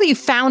the fact that you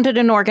founded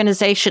an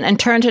organization and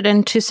turned it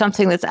into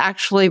something that's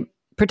actually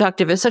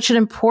productive is such an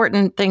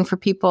important thing for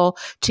people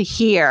to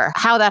hear,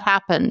 how that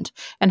happened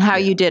and how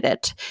you did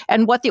it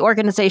and what the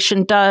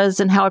organization does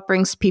and how it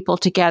brings people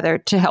together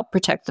to help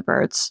protect the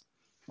birds.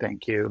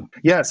 Thank you.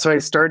 Yeah, so I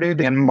started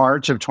in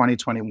March of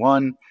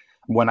 2021.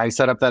 When I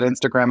set up that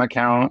Instagram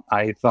account,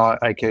 I thought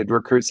I could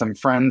recruit some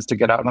friends to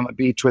get out on the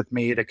beach with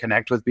me, to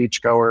connect with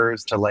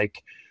beachgoers, to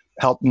like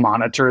help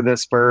monitor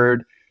this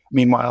bird.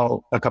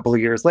 Meanwhile, a couple of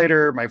years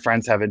later, my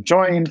friends haven't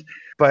joined.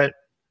 But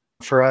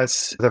for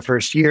us, the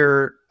first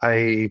year,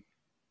 I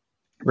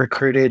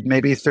recruited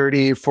maybe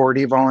 30,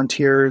 40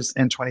 volunteers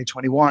in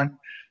 2021.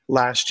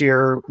 Last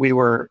year, we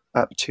were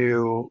up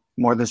to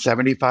more than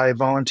 75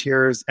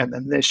 volunteers. And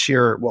then this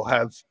year, we'll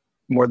have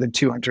more than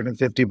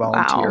 250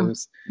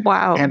 volunteers.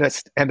 Wow. And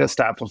a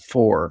staff of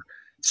 4.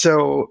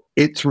 So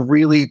it's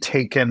really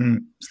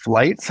taken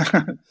flight,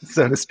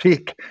 so to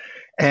speak.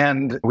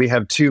 And we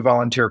have 2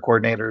 volunteer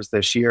coordinators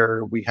this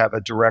year. We have a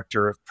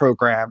director of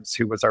programs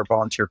who was our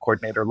volunteer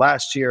coordinator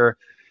last year.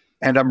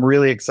 And I'm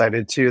really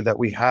excited, too, that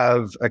we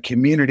have a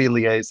community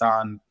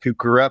liaison who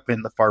grew up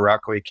in the Far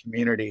Rockaway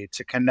community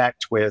to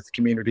connect with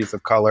communities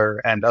of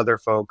color and other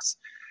folks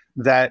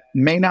that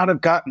may not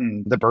have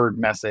gotten the bird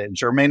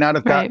message or may not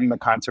have gotten the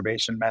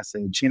conservation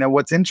message. You know,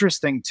 what's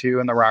interesting, too,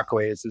 in the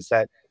Rockaways is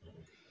that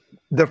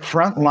the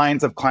front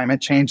lines of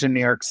climate change in New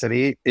York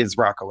City is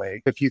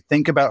Rockaway. If you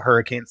think about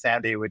Hurricane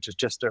Sandy, which is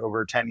just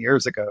over 10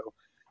 years ago,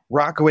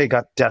 Rockaway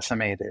got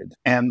decimated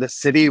and the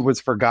city was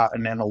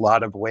forgotten in a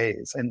lot of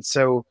ways. And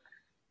so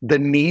the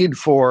need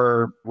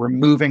for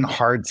removing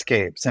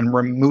hardscapes and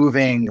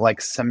removing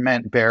like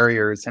cement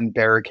barriers and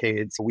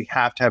barricades, we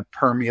have to have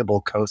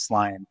permeable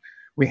coastline.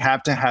 We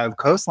have to have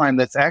coastline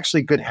that's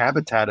actually good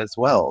habitat as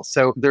well.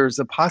 So there's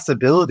a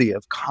possibility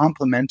of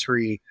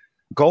complementary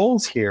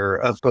goals here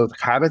of both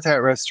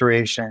habitat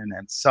restoration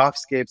and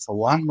softscapes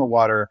along the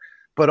water,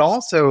 but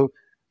also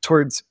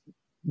towards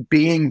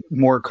being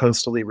more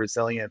coastally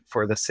resilient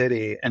for the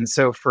city. And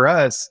so for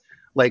us,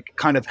 like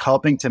kind of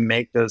helping to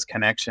make those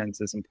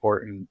connections is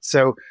important.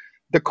 So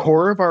the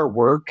core of our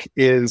work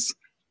is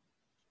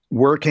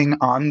working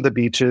on the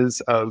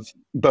beaches of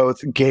both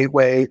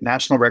Gateway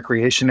National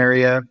Recreation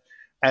Area,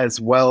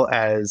 as well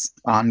as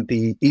on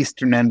the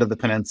eastern end of the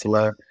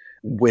peninsula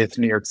with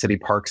New York City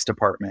Parks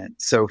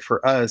Department. So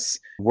for us,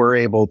 we're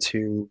able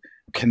to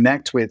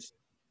connect with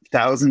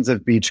thousands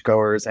of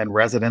beachgoers and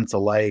residents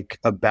alike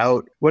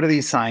about what do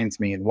these signs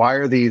mean? Why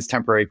are these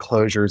temporary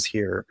closures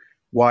here?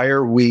 Why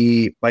are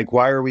we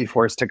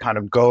forced to kind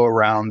of go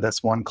around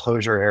this one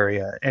closure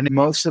area? And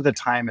most of the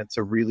time, it's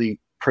a really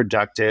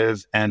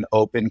productive and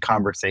open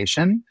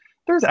conversation.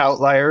 There's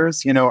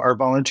outliers. Our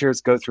volunteers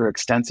go through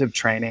extensive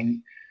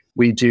training.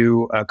 We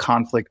do a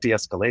conflict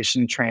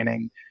de-escalation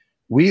training.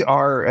 We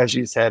are, as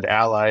you said,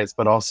 allies,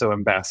 but also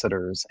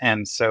ambassadors.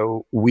 And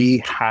so we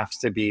have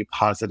to be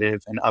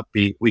positive and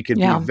upbeat. We could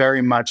be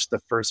very much the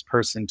first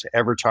person to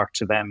ever talk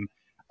to them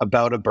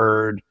about a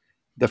bird,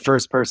 the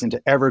first person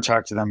to ever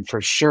talk to them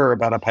for sure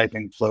about a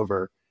piping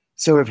plover.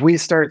 So if we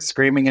start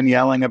screaming and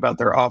yelling about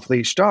their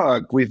off-leash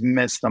dog, we've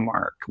missed the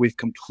mark. We've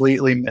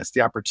completely missed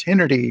the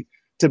opportunity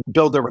to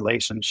build a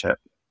relationship.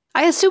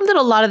 I assume that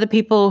a lot of the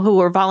people who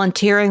are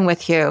volunteering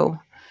with you,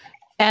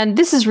 and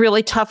this is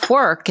really tough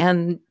work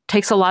and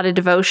takes a lot of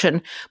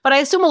devotion, but I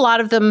assume a lot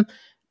of them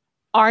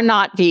are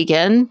not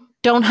vegan,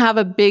 don't have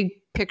a big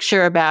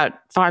picture about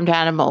farmed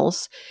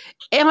animals.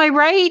 Am I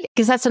right?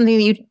 Is that something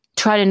that you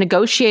try to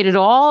negotiate at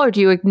all, or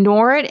do you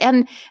ignore it?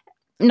 And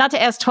not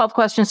to ask 12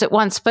 questions at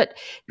once, but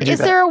is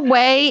there a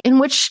way in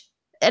which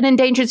an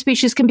endangered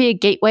species can be a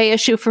gateway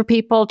issue for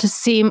people to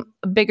see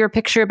a bigger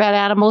picture about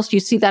animals? Do you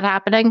see that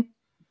happening?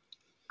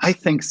 I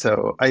think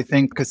so. I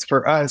think because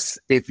for us,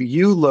 if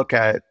you look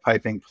at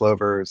piping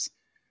plovers,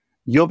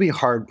 you'll be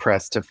hard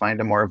pressed to find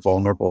a more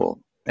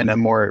vulnerable and a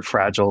more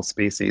fragile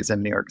species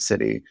in New York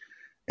City.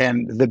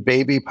 And the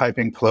baby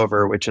piping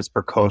plover, which is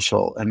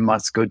precocial and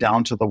must go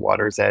down to the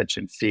water's edge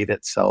and feed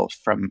itself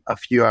from a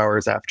few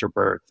hours after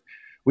birth.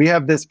 We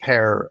have this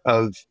pair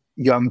of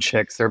young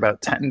chicks. They're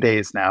about 10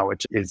 days now,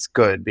 which is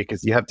good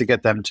because you have to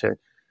get them to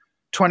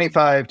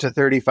 25 to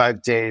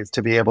 35 days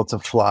to be able to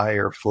fly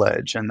or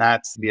fledge. And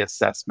that's the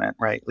assessment,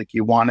 right? Like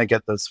you want to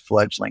get those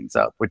fledglings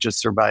up, which is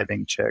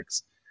surviving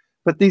chicks.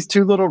 But these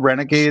two little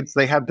renegades,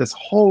 they have this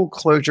whole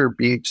closure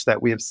beach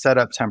that we have set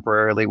up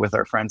temporarily with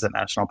our friends at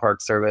National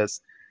Park Service.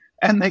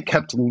 And they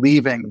kept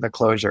leaving the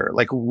closure,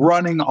 like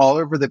running all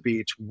over the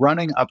beach,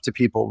 running up to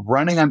people,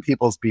 running on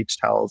people's beach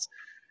towels.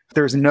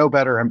 There's no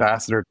better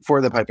ambassador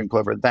for the piping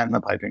plover than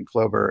the piping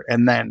plover,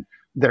 and then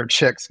their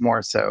chicks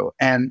more so.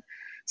 And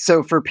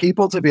so for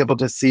people to be able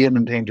to see an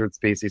endangered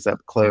species up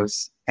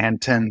close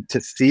and to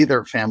see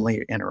their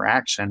family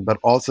interaction, but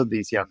also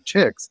these young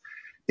chicks,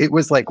 it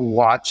was like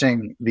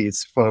watching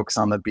these folks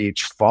on the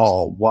beach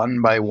fall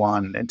one by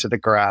one into the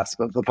grasp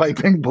of the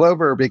piping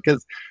plover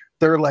because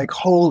they're like,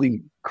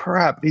 holy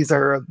crap, these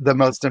are the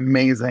most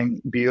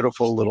amazing,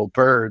 beautiful little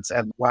birds.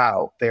 And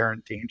wow, they're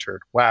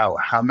endangered. Wow,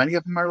 how many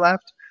of them are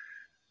left?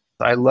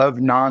 I love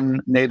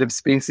non-native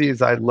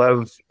species. I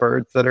love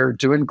birds that are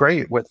doing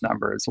great with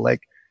numbers.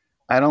 Like,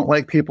 I don't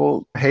like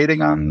people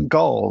hating on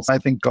gulls. I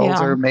think gulls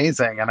are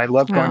amazing. And I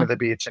love going to the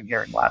beach and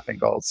hearing laughing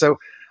gulls. So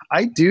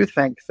I do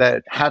think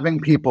that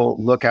having people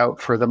look out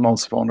for the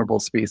most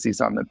vulnerable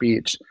species on the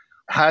beach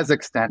has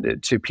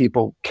extended to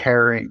people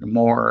caring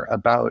more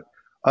about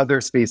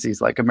other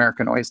species like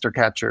American oyster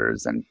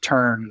catchers and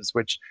terns,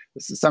 which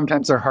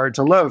sometimes are hard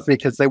to love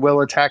because they will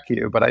attack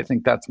you. But I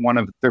think that's one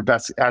of their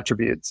best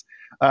attributes.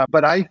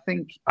 But I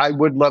think I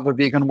would love a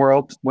vegan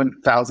world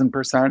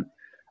 1,000%.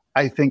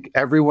 I think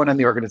everyone in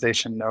the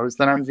organization knows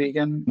that I'm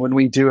vegan. When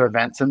we do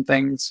events and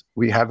things,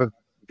 we have a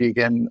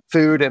vegan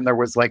food. And there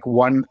was like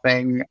one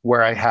thing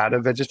where I had a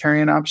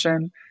vegetarian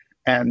option.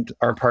 And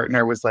our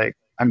partner was like,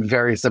 I'm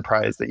very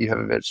surprised that you have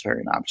a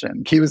vegetarian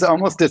option. He was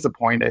almost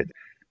disappointed.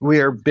 We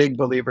are big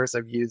believers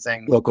of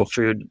using local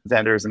food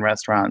vendors and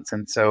restaurants.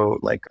 And so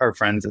like our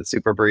friends at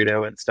Super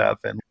Burrito and stuff,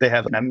 and they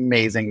have an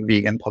amazing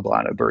vegan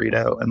poblano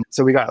burrito. And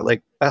so we got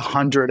like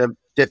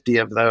 150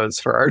 of those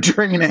for our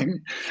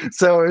training.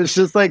 So it's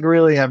just like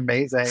really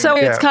amazing. So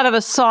it's kind of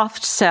a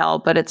soft sell,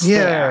 but it's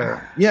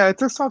there. Yeah,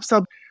 it's a soft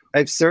sell.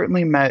 I've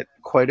certainly met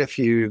quite a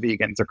few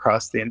vegans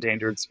across the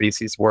endangered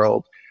species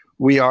world.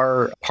 We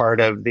are part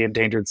of the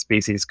Endangered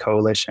Species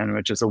Coalition,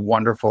 which is a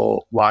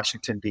wonderful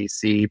Washington,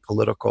 D.C.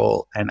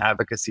 political and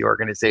advocacy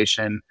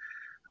organization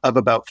of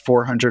about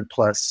 400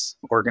 plus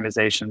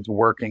organizations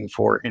working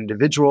for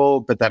individual,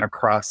 but then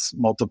across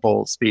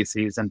multiple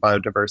species and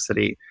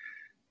biodiversity.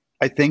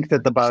 I think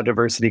that the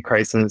biodiversity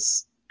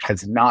crisis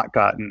has not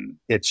gotten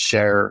its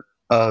share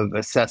of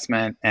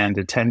assessment and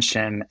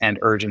attention and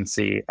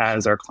urgency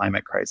as our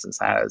climate crisis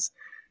has.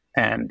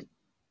 And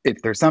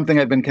if there's something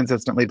I've been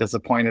consistently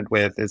disappointed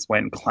with is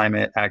when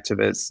climate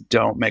activists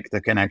don't make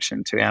the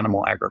connection to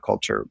animal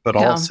agriculture, but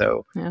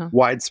also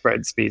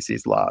widespread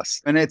species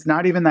loss. And it's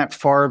not even that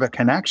far of a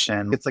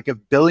connection. It's like if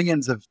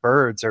billions of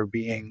birds are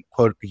being,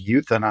 quote,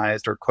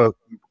 euthanized or, quote,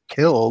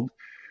 killed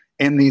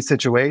in these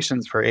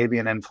situations for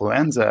avian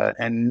influenza,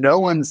 and no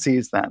one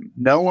sees them,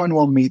 no one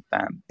will meet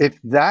them. If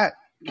that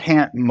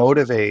can't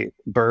motivate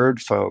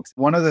bird folks,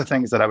 one of the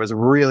things that I was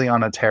really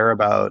on a tear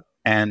about,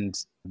 and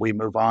we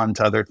move on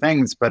to other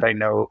things, but I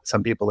know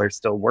some people are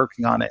still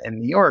working on it in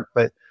New York.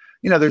 But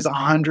there's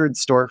 100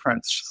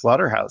 storefront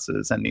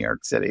slaughterhouses in New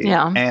York City.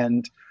 Yeah.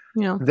 And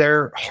Yeah.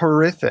 they're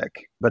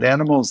horrific, but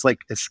animals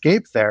like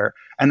escape there.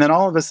 And then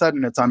all of a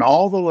sudden it's on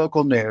all the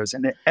local news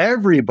and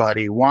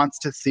everybody wants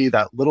to see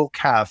that little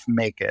calf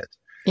make it.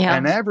 Yeah.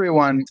 And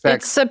everyone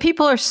expects. So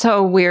people are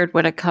so weird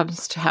when it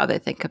comes to how they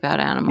think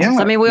about animals.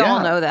 I mean, we all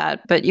know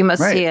that, but you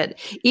must see it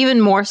even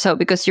more so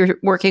because you're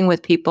working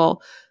with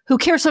people who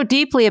care so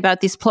deeply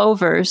about these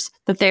plovers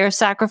that they are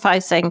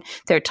sacrificing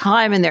their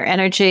time and their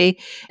energy.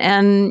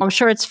 And I'm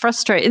sure it's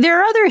frustrating.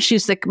 There are other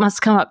issues that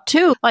must come up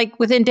too, like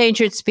with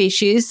endangered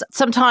species.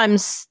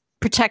 Sometimes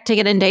protecting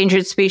an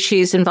endangered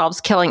species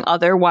involves killing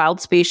other wild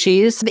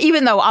species,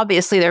 even though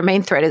obviously their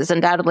main threat is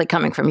undoubtedly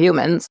coming from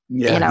humans,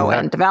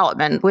 and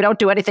development. We don't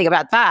do anything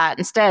about that.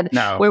 Instead,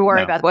 we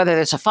worry about whether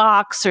there's a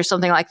fox or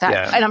something like that.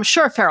 Yeah. And I'm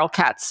sure feral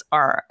cats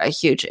are a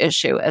huge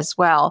issue as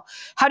well.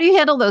 How do you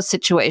handle those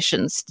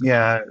situations?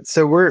 Yeah,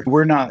 so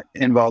we're not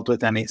involved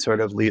with any sort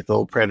of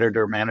lethal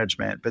predator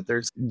management, but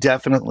there's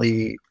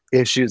definitely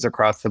issues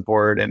across the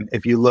board. And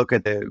if you look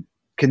at the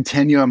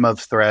continuum of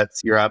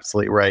threats, you're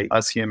absolutely right.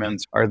 Us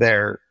humans are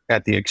there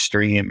at the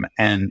extreme.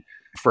 And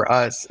for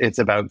us, it's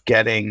about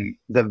getting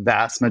the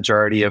vast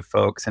majority of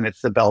folks, and it's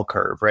the bell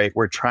curve, right?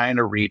 We're trying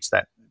to reach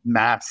that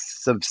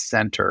massive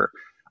center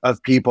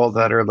of people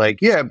that are like,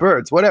 yeah,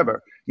 birds,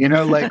 whatever,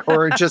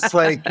 or just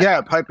like,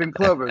 yeah, piping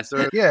plovers,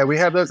 or yeah, we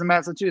have those in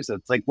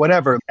Massachusetts, like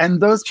whatever. And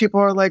those people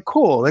are like,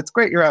 cool, it's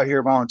great you're out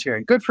here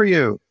volunteering. Good for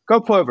you.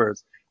 Go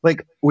plovers.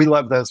 Like, we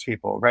love those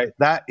people, right?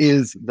 That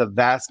is the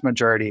vast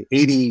majority,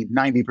 80,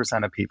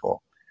 90% of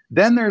people.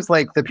 Then there's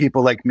like the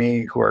people like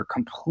me who are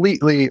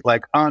completely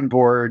like on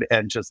board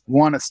and just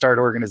want to start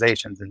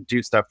organizations and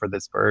do stuff for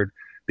this bird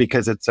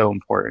because it's so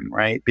important,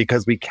 right?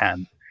 Because we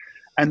can.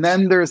 And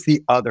then there's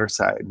the other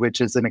side, which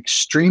is an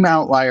extreme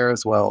outlier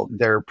as well.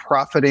 They're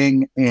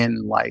profiting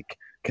in like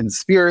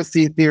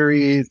conspiracy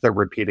theories. They're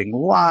repeating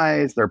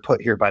lies. They're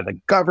put here by the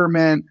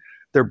government.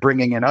 They're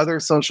bringing in other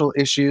social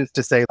issues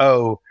to say,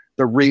 oh,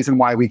 the reason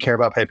why we care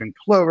about piping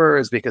plover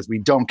is because we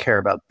don't care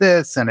about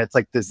this. And it's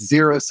like this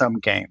zero-sum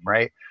game,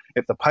 right?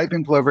 If the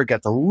piping plover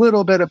gets a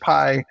little bit of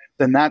pie,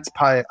 then that's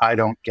pie I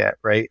don't get,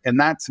 right? And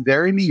that's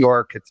very New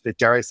York. It's,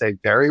 dare I say,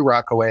 very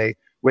Rockaway,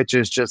 which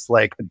is just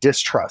like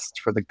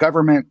distrust for the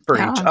government, for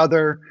each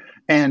other.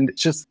 And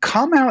just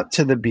come out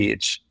to the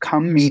beach.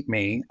 Come meet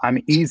me.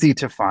 I'm easy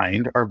to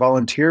find. Our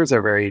volunteers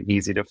are very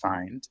easy to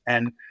find.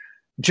 And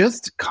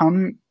just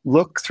come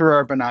look through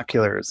our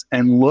binoculars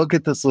and look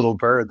at this little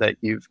bird that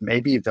you've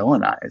maybe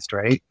villainized,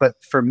 right? But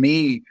for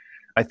me,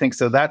 I think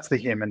so that's the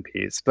human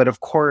piece. But of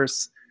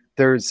course,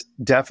 there's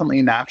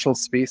definitely natural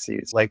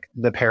species like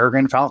the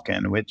peregrine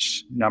falcon,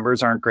 which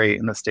numbers aren't great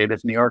in the state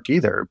of New York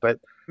either, but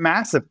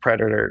massive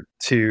predator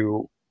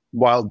to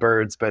wild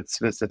birds, but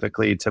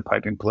specifically to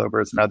piping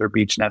plovers and other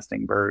beach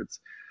nesting birds.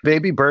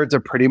 Baby birds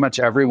are pretty much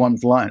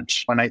everyone's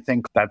lunch. And I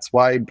think that's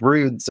why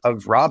broods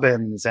of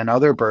robins and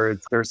other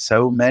birds, there's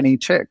so many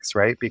chicks,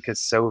 right?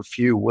 Because so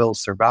few will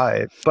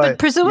survive. But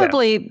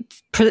presumably,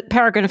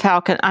 peregrine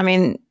falcon, I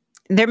mean,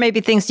 there may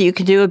be things that you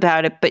can do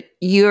about it, but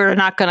you're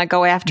not going to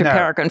go after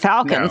peregrine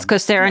falcons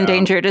because they're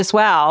endangered as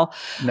well,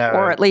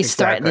 or at least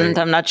threatened.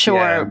 I'm not sure.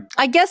 Yeah.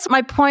 I guess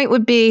my point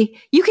would be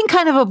you can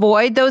kind of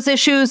avoid those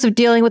issues of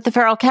dealing with the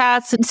feral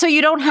cats, and so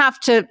you don't have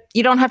to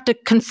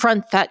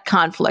confront that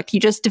conflict. You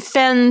just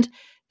defend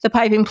the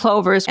piping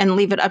plovers and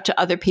leave it up to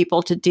other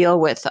people to deal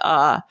with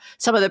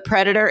some of the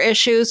predator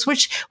issues,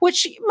 which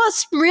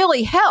must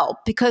really help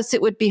because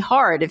it would be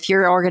hard if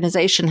your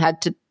organization had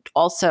to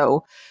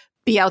also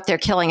be out there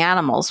killing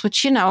animals,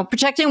 which,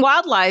 protecting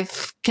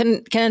wildlife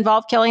can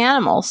involve killing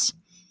animals.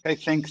 I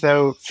think,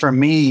 though, for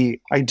me,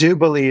 I do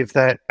believe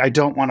that I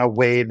don't want to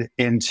wade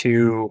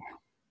into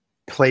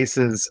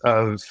places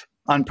of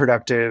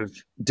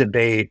unproductive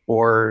debate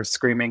or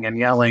screaming and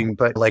yelling.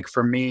 But like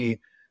for me,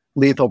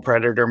 lethal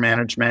predator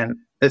management,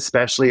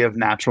 especially of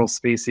natural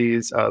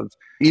species, of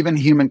even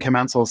human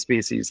commensal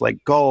species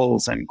like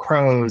gulls and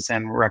crows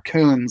and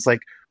raccoons, like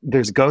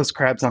there's ghost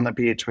crabs on the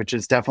beach, which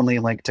is definitely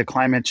linked to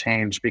climate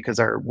change because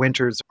our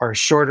winters are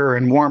shorter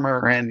and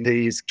warmer and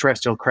these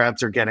terrestrial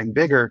crabs are getting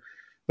bigger.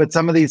 But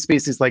some of these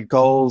species like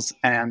gulls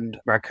and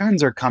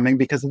raccoons are coming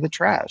because of the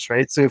trash,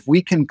 right? So if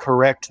we can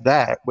correct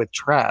that with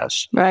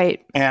trash,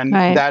 right, and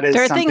that is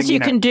there are things you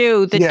can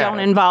do that don't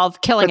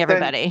involve killing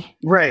everybody.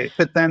 Right.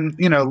 But then,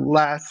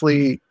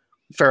 lastly,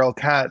 feral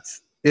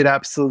cats, it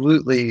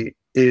absolutely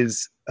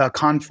is a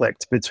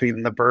conflict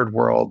between the bird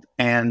world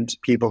and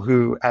people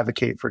who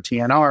advocate for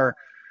TNR.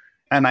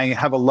 And I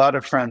have a lot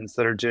of friends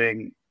that are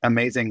doing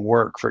amazing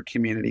work for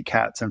community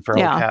cats and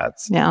feral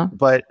cats. Yeah.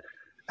 But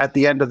at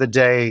the end of the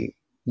day,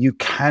 you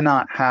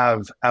cannot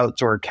have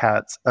outdoor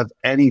cats of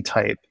any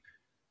type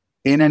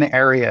in an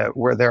area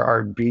where there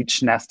are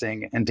beach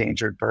nesting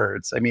endangered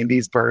birds. I mean,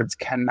 these birds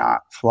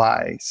cannot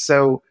fly.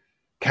 So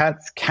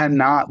cats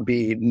cannot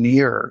be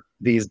near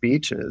these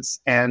beaches.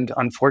 And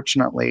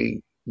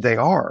unfortunately, they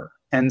are.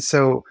 And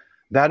so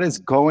that is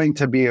going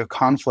to be a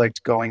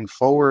conflict going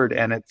forward.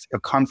 And it's a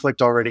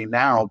conflict already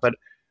now. But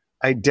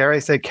I dare I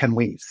say, can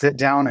we sit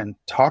down and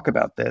talk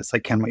about this?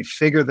 Like, can we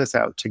figure this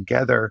out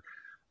together?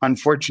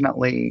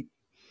 Unfortunately,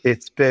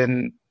 it's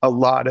been a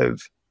lot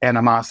of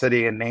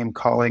animosity and name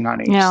calling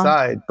on each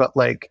side, but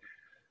like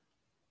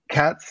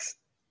cats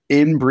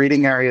in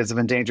breeding areas of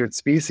endangered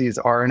species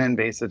are an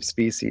invasive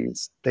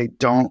species. They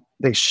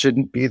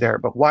shouldn't be there.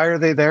 But why are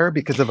they there?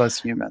 Because of us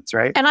humans,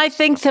 right? And I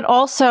think that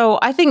also,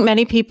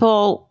 many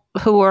people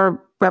who are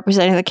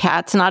representing the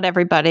cats, not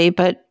everybody,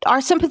 but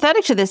are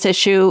sympathetic to this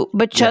issue,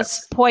 but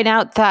just point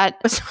out that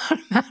it's not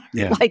a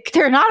matter. Like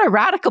they're not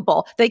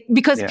eradicable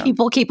because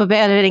people keep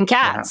abandoning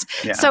cats.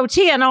 So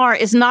TNR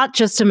is not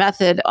just a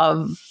method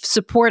of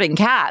supporting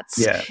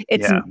cats.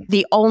 It's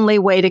the only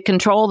way to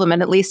control them.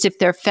 And at least if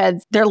they're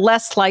fed, they're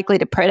less likely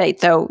to predate,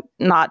 though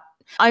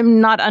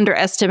I'm not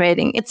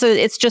underestimating.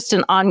 It's just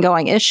an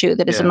ongoing issue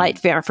that is a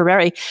nightmare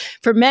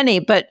for many,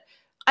 but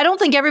I don't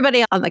think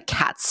everybody on the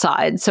cat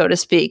side, so to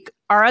speak,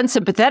 are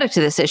unsympathetic to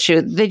this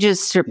issue. They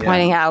just are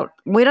pointing out,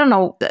 we don't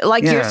know,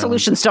 your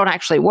solutions don't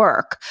actually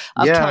work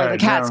of killing the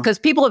cats, because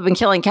people have been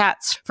killing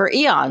cats for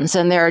eons,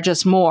 and there are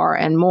just more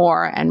and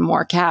more and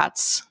more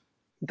cats.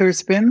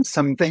 There's been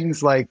some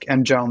things like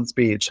in Jones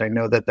Beach, I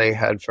know that they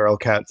had feral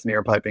cats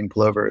near piping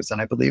plovers, and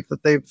I believe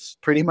that they've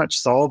pretty much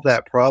solved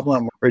that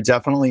problem, or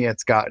definitely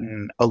it's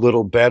gotten a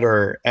little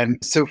better.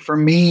 And so for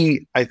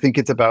me, I think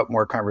it's about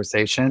more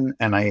conversation,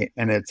 and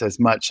it's as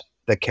much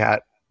the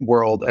cat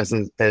world as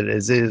it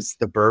is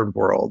the bird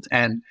world.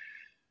 And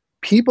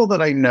people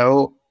that I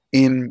know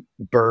in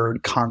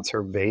bird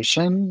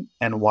conservation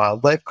and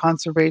wildlife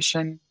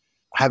conservation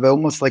have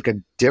almost like a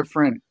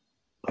different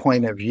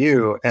point of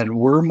view, and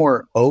we're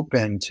more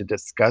open to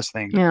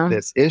discussing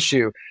this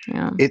issue.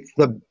 It's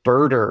the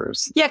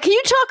birders. Can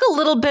you talk a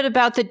little bit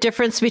about the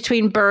difference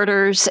between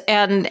birders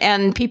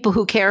and people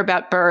who care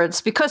about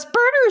birds? Because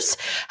birders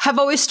have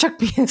always struck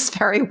me as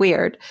very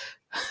weird.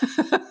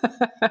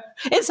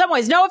 In some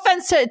ways, no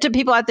offense to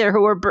people out there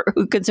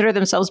who consider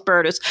themselves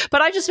birders,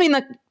 but I just mean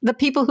the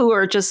people who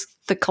are just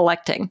the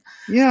collecting.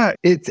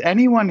 It's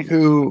anyone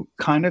who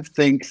kind of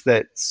thinks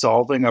that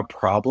solving a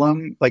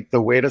problem, like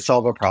the way to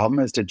solve a problem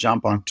is to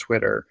jump on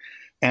Twitter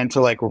and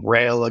to like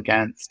rail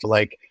against,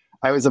 like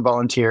I was a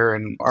volunteer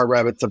and our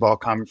rabbits have all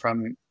come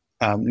from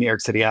New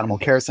York City animal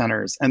care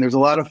centers. And there's a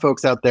lot of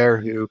folks out there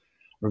who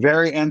are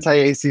very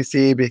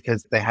anti-ACC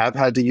because they have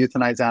had to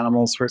euthanize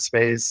animals for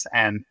space,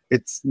 and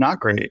it's not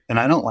great. And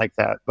I don't like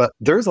that. But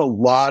there's a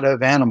lot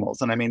of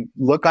animals. And I mean,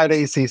 look at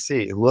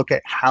ACC. Look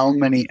at how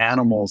many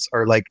animals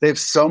are like, they have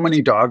so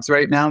many dogs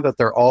right now that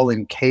they're all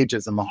in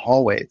cages in the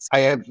hallways.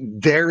 I have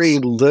very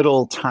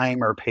little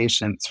time or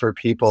patience for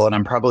people, and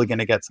I'm probably going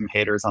to get some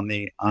haters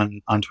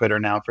on Twitter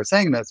now for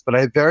saying this, but I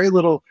have very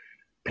little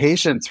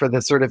patience for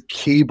the sort of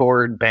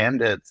keyboard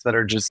bandits that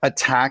are just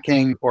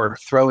attacking or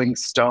throwing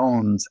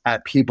stones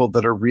at people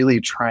that are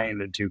really trying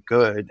to do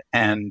good.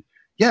 And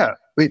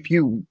if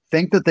you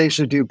think that they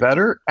should do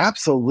better,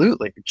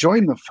 absolutely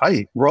join the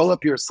fight, roll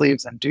up your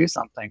sleeves and do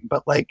something.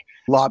 But like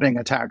lobbing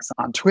attacks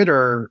on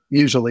Twitter,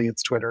 usually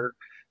it's Twitter,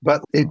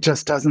 but it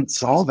just doesn't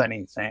solve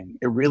anything.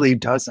 It really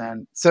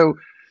doesn't. So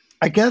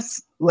I guess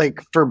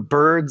like for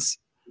birds,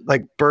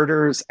 like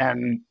birders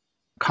and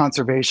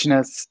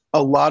conservationists,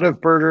 a lot of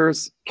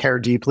birders care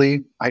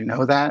deeply. I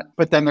know that.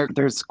 But then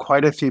there's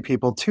quite a few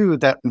people too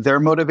that their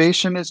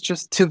motivation is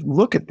just to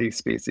look at these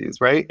species,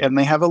 right? And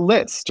they have a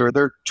list, or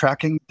they're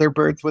tracking their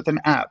birds with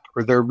an app,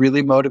 or they're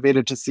really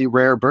motivated to see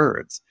rare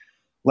birds.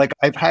 Like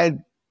I've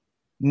had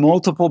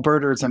multiple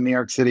birders in New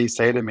York City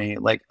say to me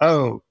like,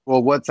 oh,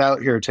 well, what's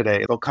out here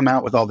today? They'll come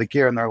out with all the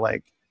gear and they're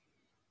like,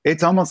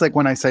 it's almost like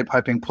when I say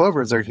piping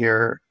plovers are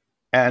here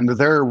and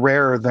they're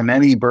rarer than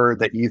any bird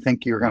that you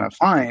think you're going to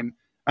find.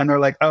 And they're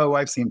like, oh,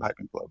 I've seen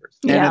piping plovers.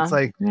 And it's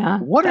like,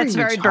 what That's are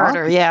you very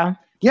talking birder,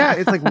 Yeah,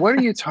 it's like, what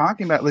are you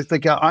talking about? It's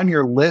like on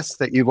your list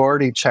that you've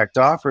already checked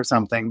off or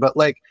something. But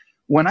like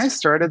when I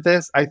started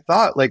this, I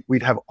thought like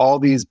we'd have all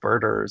these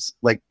birders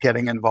like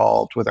getting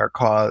involved with our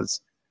cause,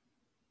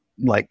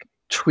 like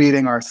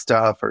tweeting our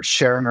stuff or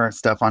sharing our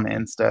stuff on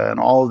Insta and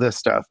all of this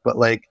stuff. But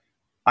like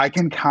I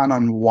can count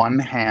on one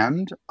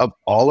hand of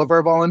all of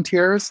our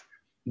volunteers,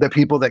 the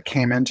people that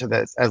came into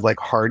this as like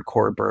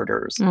hardcore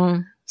birders.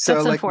 So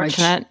that's like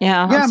unfortunate.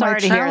 I'm sorry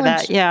to hear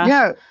that.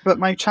 Yeah. But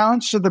my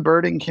challenge to the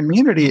birding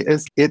community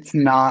is it's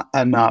not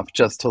enough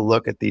just to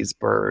look at these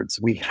birds.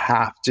 We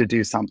have to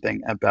do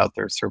something about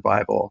their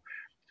survival.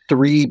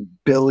 3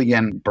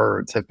 billion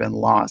birds have been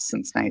lost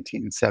since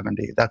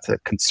 1970. That's a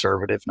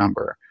conservative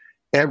number.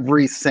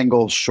 Every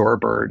single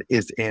shorebird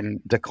is in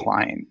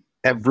decline.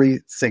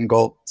 Every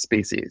single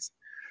species.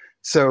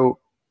 So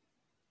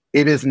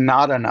it is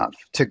not enough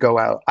to go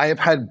out. I have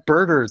had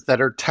birders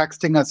that are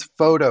texting us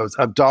photos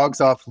of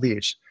dogs off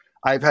leash.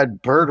 I've had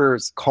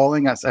birders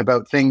calling us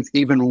about things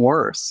even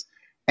worse.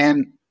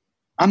 And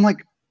I'm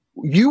like,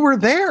 you were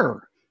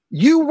there.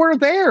 You were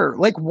there.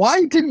 Like,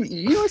 why didn't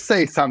you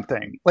say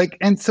something? Like,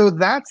 and so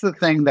that's the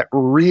thing that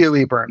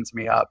really burns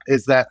me up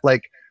is that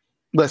like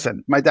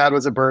Listen, my dad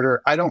was a birder.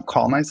 I don't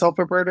call myself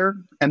a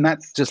birder, and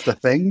that's just a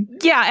thing.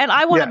 Yeah, and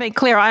I want to make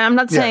clear, I'm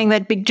not saying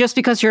that just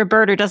because you're a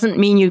birder doesn't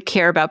mean you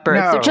care about birds.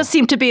 No. There just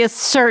seem to be a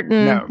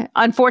certain,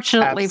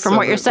 unfortunately, from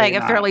what you're saying,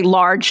 a fairly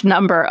large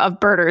number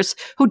of birders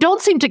who don't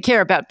seem to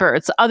care about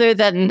birds other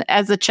than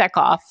as a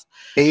checkoff.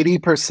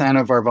 80%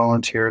 of our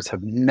volunteers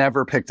have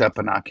never picked up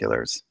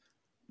binoculars.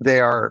 They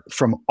are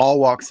from all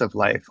walks of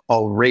life,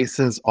 all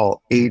races,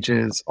 all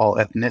ages, all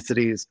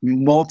ethnicities,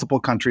 multiple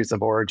countries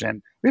of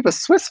origin. We have a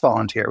Swiss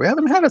volunteer. We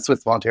haven't had a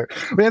Swiss volunteer.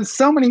 We have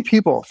so many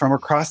people from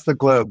across the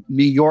globe,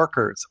 New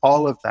Yorkers,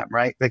 all of them,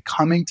 right? They're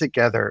coming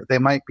together. They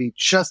might be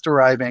just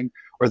arriving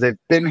or they've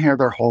been here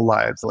their whole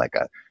lives, like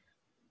a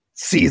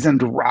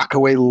seasoned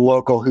Rockaway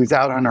local who's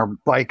out on her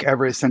bike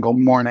every single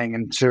morning.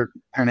 And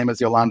her name is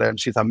Yolanda, and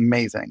she's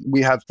amazing.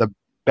 We have the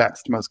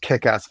best, most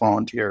kick-ass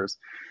volunteers.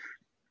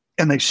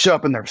 And they show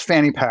up in their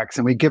fanny packs,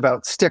 and we give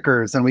out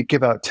stickers, and we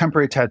give out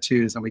temporary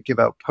tattoos, and we give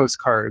out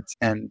postcards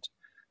and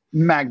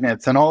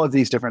magnets and all of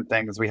these different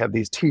things. We have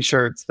these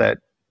T-shirts that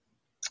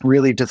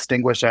really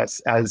distinguish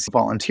us as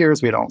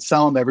volunteers. We don't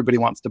sell them. Everybody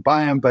wants to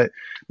buy them, but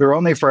they're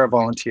only for our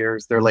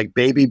volunteers. They're like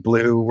baby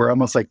blue. We're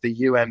almost like the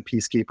UN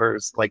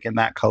peacekeepers, like in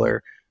that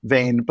color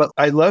vein. But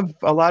I love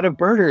a lot of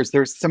birders.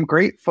 There's some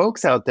great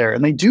folks out there,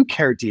 and they do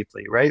care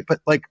deeply, right? But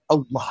like a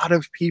lot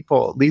of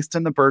people, at least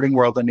in the birding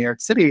world in New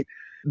York City,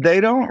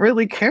 they don't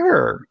really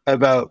care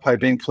about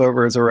piping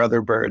plovers or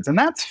other birds, and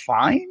that's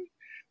fine.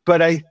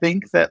 But I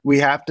think that we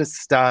have to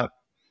stop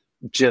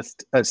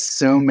just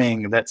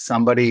assuming that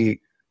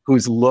somebody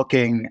who's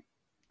looking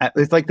at,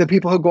 it's like the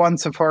people who go on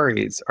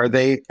safaris, are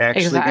they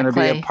actually going to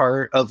be a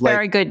part of like...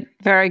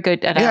 Very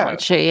good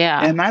analogy,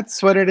 yeah. And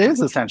that's what it is,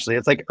 essentially.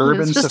 It's like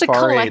urban it's just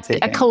safari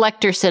a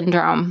collector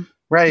syndrome.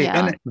 Right.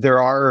 Yeah. And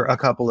there are a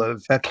couple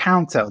of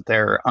accounts out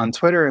there on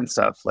Twitter and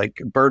stuff,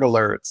 like bird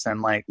alerts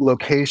and like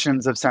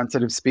locations of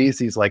sensitive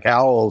species like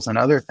owls and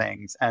other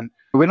things. And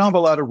we don't have a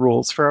lot of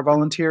rules for our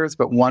volunteers,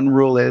 but one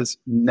rule is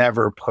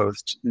never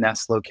post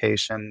nest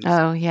locations,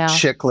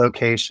 chick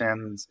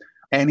locations,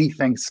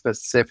 anything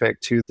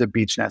specific to the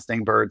beach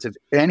nesting birds of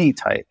any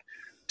type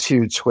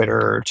to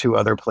Twitter or to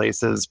other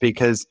places,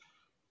 because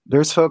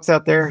there's folks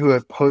out there who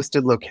have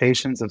posted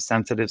locations of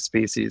sensitive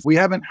species. We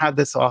haven't had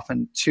this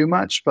often too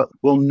much, but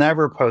we'll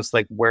never post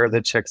like where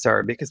the chicks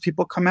are, because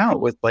people come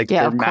out with like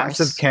their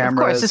massive cameras. Of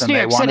course, it's New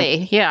York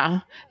City. Yeah.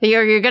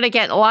 You're going to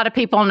get a lot of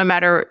people no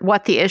matter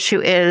what the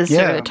issue is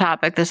or the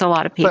topic. There's a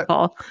lot of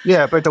people.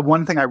 But the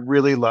one thing I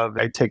really love,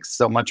 I take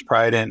so much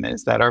pride in,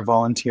 is that our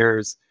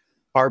volunteers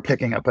are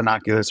picking up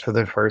binoculars for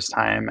the first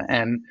time,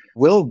 and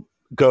will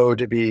go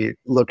to be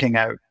looking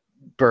at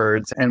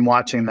birds and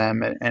watching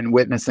them and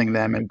witnessing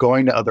them and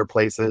going to other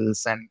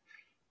places. And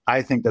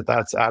I think that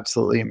that's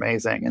absolutely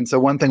amazing. And so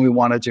one thing we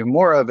want to do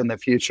more of in the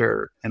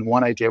future, and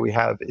one idea we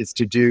have, is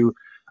to do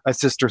a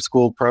sister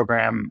school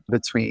program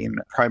between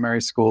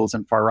primary schools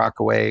in Far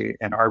Rockaway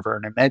and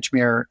Arverne and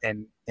Edgemere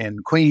in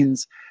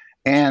Queens,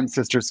 and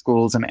sister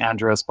schools in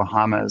Andros,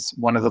 Bahamas,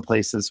 one of the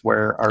places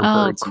where our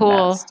birds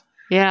nest.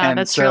 Yeah, and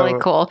that's really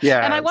cool.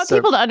 Yeah, and I want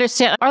people to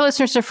understand, our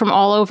listeners are from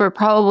all over.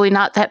 Probably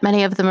not that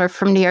many of them are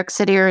from New York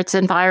City or its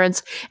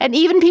environs. And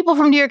even people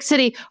from New York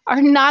City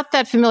are not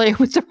that familiar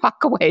with the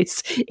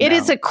Rockaways. It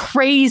is a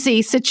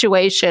crazy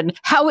situation.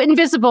 How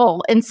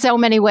invisible in so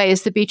many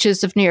ways the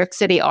beaches of New York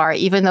City are,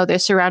 even though they're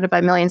surrounded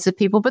by millions of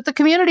people. But the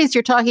communities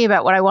you're talking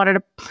about, what I wanted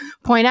to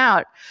point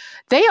out,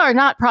 they are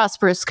not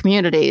prosperous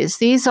communities.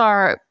 These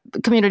are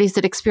communities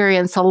that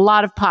experience a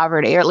lot of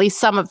poverty, or at least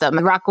some of them.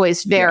 And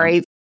Rockaways vary.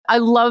 Yeah. I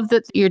love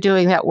that you're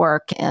doing that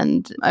work,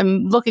 and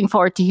I'm looking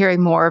forward to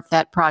hearing more of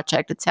that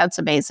project. It sounds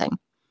amazing.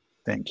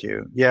 Thank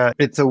you. Yeah,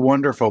 it's a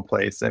wonderful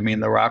place. I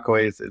mean, the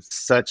Rockaways is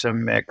such a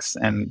mix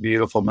and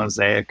beautiful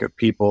mosaic of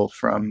people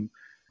from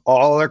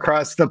all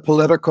across the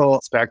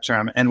political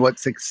spectrum. And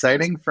what's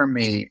exciting for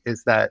me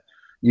is that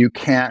you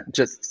can't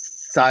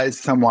just size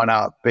someone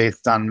up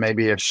based on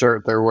maybe a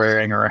shirt they're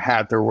wearing or a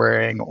hat they're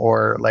wearing,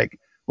 or like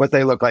what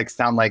they look like,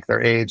 sound like,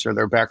 their age or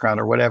their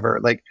background or whatever.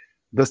 Like,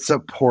 the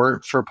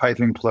support for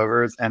piping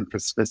plovers, and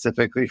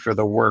specifically for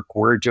the work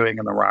we're doing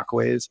in the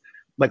Rockaways,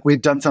 like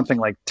we've done something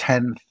like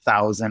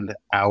 10,000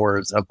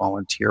 hours of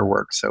volunteer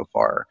work so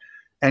far.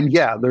 And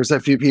yeah, there's a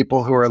few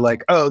people who are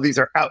like, oh, these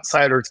are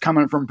outsiders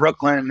coming from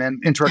Brooklyn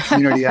and into our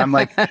community. I'm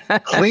like,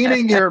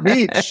 cleaning your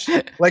beach.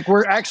 Like,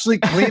 we're actually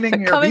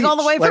cleaning your coming beach. all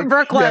the way from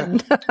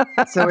Brooklyn.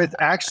 Yeah. So it's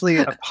actually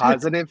a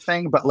positive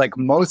thing. But like,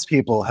 most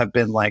people have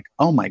been like,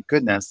 oh my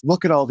goodness,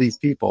 look at all these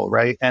people,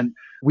 right? And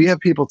we have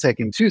people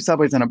taking 2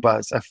 subways and a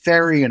bus, a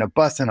ferry and a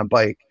bus and a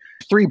bike,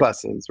 3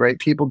 buses, right?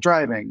 People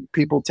driving,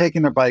 people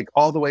taking their bike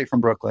all the way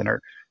from Brooklyn,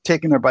 or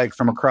taking their bike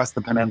from across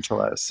the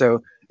peninsula.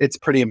 So it's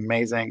pretty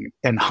amazing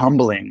and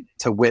humbling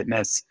to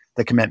witness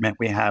the commitment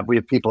we have. We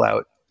have people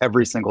out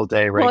every single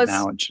day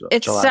now in July.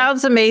 It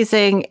sounds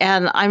amazing.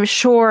 And I'm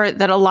sure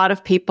that a lot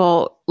of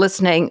people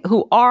listening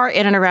who are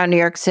in and around New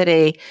York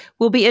City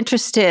will be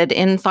interested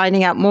in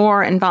finding out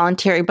more and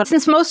volunteering. But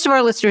since most of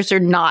our listeners are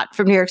not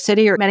from New York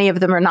City, or many of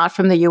them are not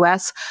from the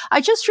US,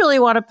 I just really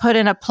want to put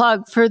in a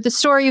plug for the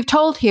story you've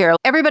told here.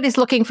 Everybody's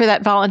looking for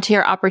that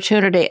volunteer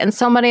opportunity. And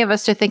so many of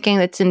us are thinking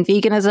that's in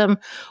veganism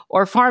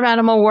or farm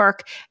animal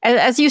work. And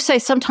as you say,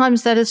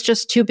 sometimes that is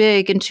just too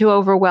big and too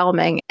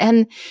overwhelming.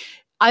 And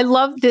I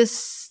love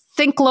this.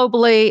 Think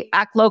globally,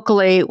 act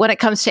locally when it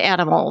comes to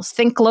animals.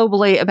 Think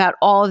globally about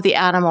all of the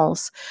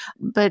animals.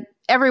 But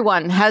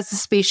everyone has a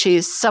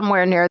species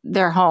somewhere near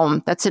their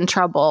home that's in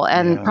trouble,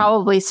 and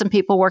probably some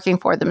people working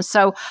for them.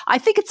 So I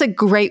think it's a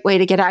great way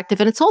to get active.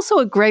 And it's also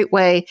a great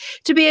way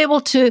to be able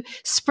to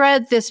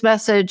spread this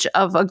message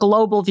of a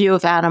global view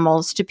of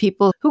animals to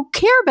people who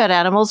care about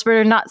animals but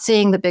are not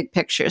seeing the big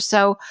picture.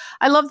 So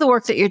I love the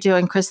work that you're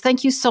doing, Chris.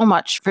 Thank you so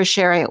much for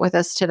sharing it with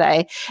us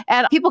today.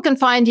 And people can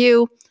find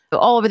you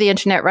all over the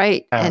internet,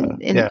 right?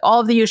 And in all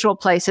of the usual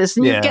places.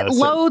 And you get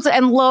loads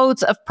and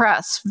loads of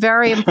press.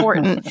 Very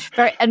important,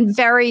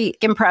 very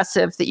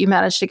impressive that you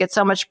managed to get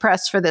so much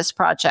press for this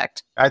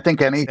project. I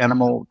think any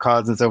animal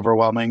cause is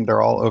overwhelming.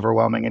 They're all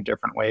overwhelming in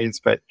different ways,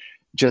 but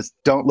just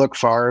don't look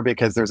far,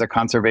 because there's a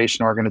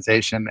conservation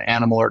organization,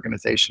 animal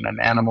organization, an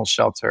animal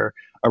shelter,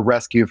 a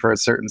rescue for a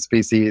certain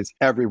species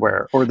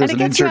everywhere. Or there's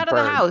an injured bird. And it gets you out of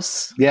the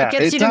house. Yeah, it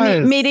gets you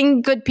to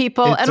meeting good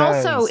people and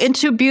also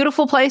into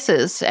beautiful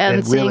places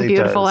and seeing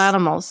beautiful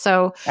animals.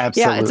 So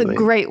yeah, it's a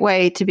great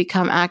way to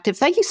become active.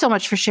 Thank you so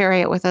much for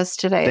sharing it with us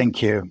today.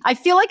 Thank you. I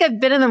feel like I've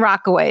been in the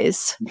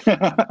Rockaways.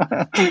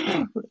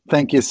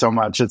 Thank you so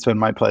much. It's been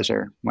my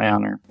pleasure, my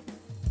honor.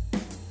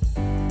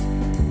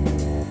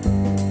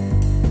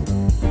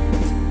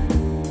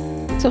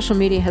 Social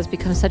media has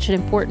become such an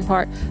important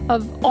part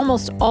of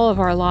almost all of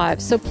our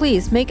lives. So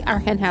please make our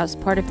hen house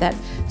part of that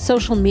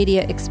social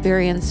media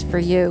experience for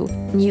you.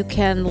 You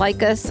can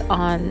like us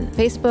on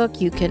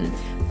Facebook. You can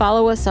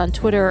follow us on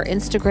Twitter or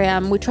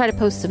Instagram. We try to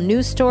post some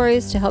news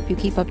stories to help you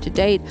keep up to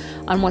date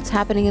on what's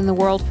happening in the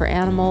world for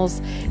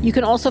animals. You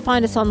can also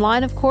find us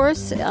online, of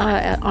course,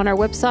 on our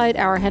website,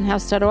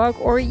 ourhenhouse.org,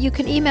 or you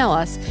can email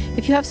us.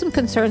 If you have some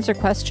concerns or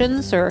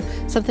questions or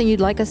something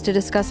you'd like us to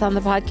discuss on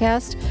the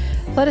podcast,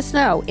 let us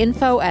know.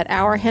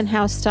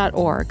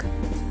 info@ourhenhouse.org.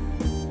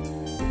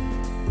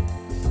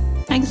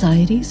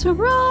 Anxieties are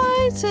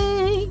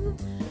rising.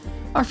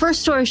 Our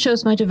first story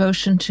shows my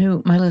devotion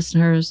to my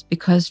listeners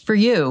because for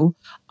you,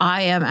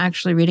 I am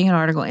actually reading an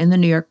article in the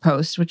New York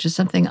Post, which is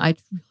something I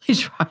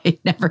really try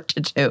never to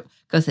do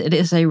because it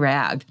is a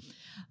rag.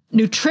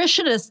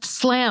 Nutritionist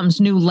slams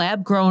new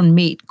lab-grown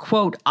meat.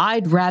 Quote,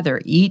 "I'd rather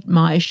eat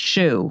my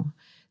shoe."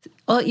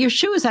 Well, your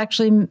shoe is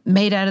actually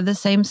made out of the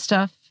same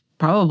stuff,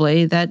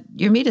 probably, that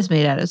your meat is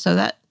made out of. So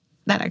that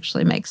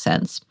actually makes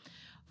sense.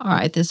 All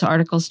right, this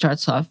article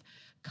starts off,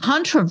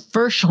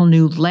 controversial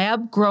new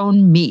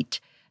lab-grown meat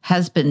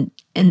has been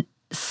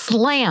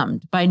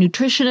slammed by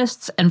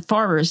nutritionists and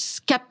farmers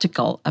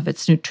skeptical of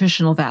its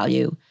nutritional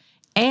value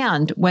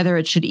and whether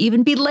it should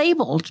even be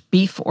labeled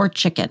beef or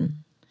chicken.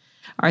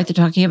 All right, they're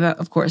talking about,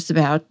 of course,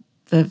 about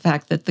the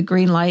fact that the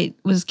green light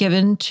was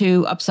given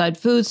to Upside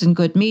Foods and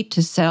Good Meat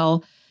to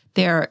sell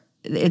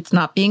it's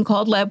not being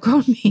called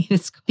lab-grown meat,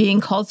 it's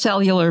being called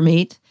cellular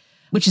meat,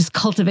 which is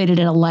cultivated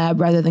in a lab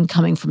rather than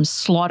coming from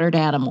slaughtered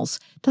animals.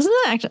 Doesn't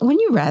that actually,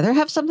 wouldn't you rather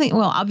have something,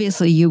 well,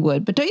 obviously you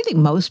would, but don't you think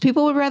most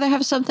people would rather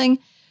have something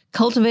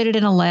cultivated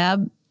in a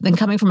lab than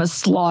coming from a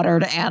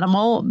slaughtered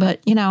animal? But,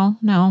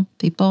 no,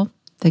 people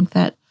think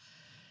that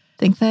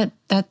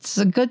that's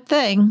a good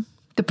thing.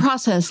 The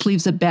process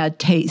leaves a bad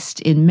taste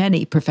in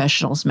many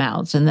professionals'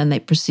 mouths, and then they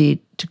proceed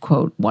to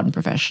quote one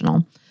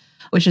professional,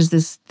 which is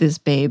this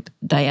babe,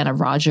 Diana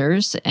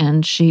Rogers,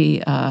 and she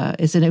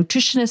is a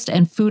nutritionist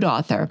and food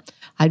author.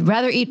 I'd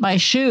rather eat my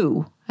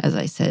shoe, as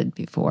I said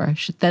before,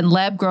 than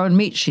lab-grown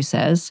meat, she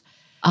says.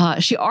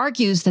 She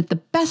argues that the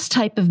best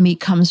type of meat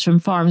comes from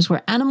farms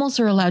where animals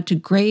are allowed to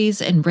graze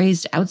and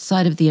raised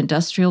outside of the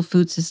industrial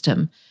food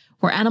system,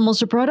 where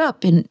animals are brought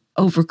up in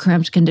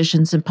overcramped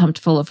conditions and pumped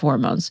full of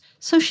hormones.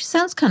 So she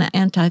sounds kind of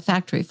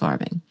anti-factory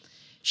farming.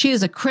 She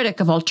is a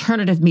critic of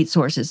alternative meat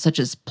sources, such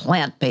as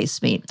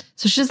plant-based meat.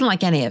 So she doesn't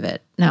like any of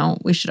it. No,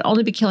 we should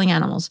only be killing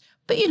animals.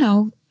 But,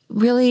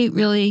 really,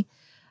 really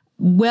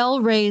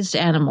well-raised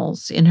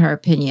animals, in her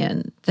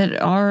opinion, that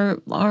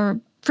are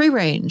free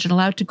range and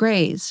allowed to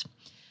graze.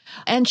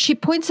 And she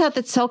points out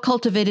that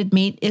cell-cultivated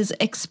meat is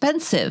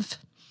expensive.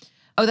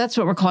 Oh, that's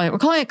what we're calling it. We're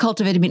calling it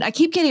cultivated meat. I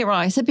keep getting it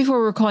wrong. I said before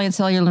we were calling it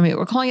cellular meat.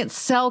 We're calling it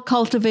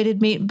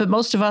cell-cultivated meat, but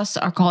most of us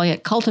are calling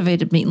it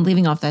cultivated meat and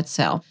leaving off that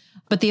cell.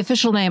 But the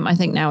official name, I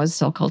think, now is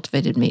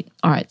cell-cultivated meat.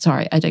 All right,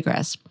 sorry, I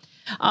digress.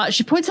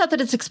 She points out that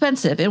it's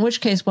expensive, in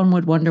which case one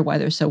would wonder why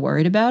they're so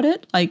worried about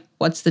it. Like,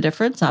 what's the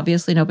difference?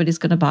 Obviously, nobody's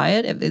going to buy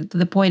it.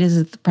 The point is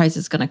that the price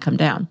is going to come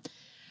down.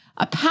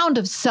 A pound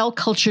of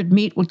cell-cultured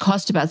meat would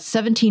cost about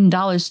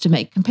 $17 to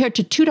make, compared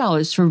to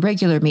 $2 for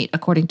regular meat,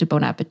 according to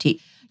Bon Appetit.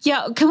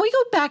 Yeah, can we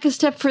go back a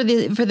step for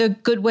the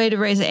good way to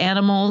raise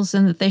animals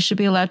and that they should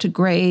be allowed to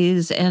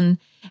graze and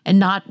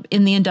not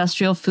in the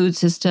industrial food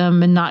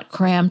system and not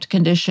cramped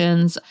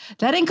conditions?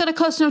 That ain't going to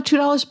cost no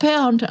 $2 a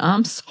pound.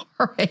 I'm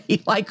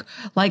sorry. Like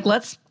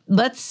let's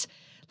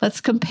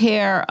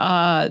compare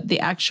the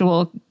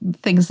actual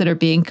things that are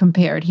being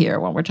compared here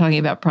when we're talking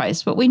about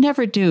price. But we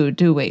never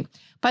do we?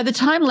 By the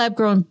time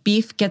lab-grown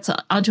beef gets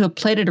onto a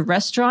plate at a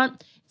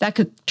restaurant, that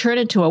could turn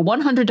into a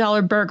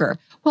 $100 burger.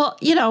 Well,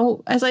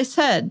 as I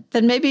said,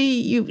 then maybe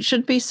you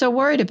shouldn't be so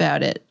worried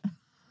about it.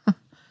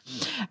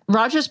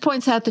 Rogers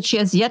points out that she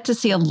has yet to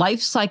see a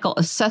life cycle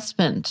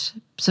assessment,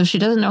 so she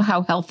doesn't know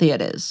how healthy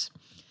it is.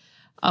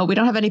 We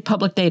don't have any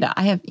public data.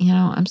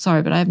 I'm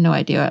sorry, but I have no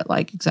idea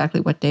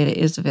exactly what data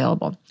is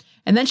available.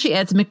 And then she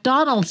adds,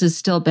 McDonald's is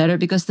still better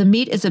because the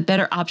meat is a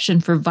better option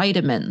for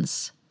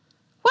vitamins.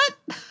 What?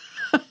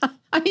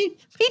 I mean,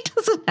 meat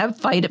doesn't have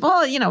vitamins.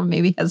 Well,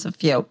 maybe has a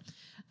few.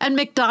 And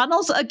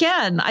McDonald's,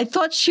 again, I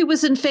thought she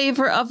was in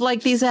favor of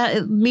these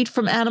meat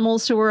from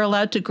animals who were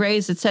allowed to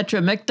graze,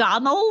 etc.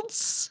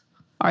 McDonald's?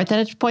 All right, then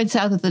it points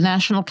out that the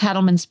National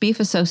Cattlemen's Beef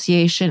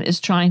Association is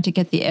trying to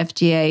get the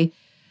FDA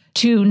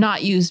to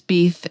not use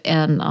beef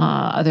and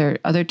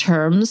other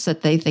terms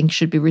that they think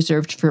should be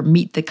reserved for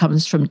meat that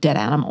comes from dead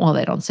animals. Well,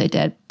 they don't say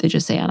dead, they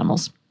just say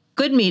animals.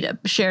 Good Meat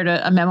shared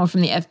a memo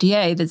from the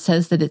FDA that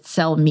says that it's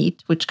cell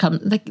meat, which comes,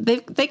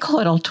 they call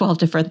it all 12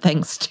 different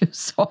things too,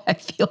 so I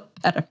feel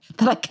better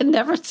that I can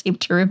never seem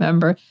to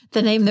remember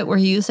the name that we're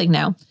using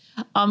now,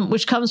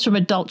 which comes from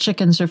adult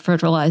chickens or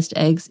fertilized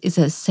eggs, is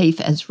as safe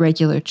as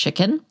regular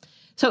chicken.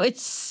 So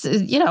it's,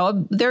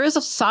 there is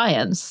a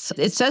science.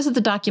 It says that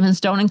the documents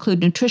don't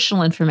include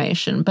nutritional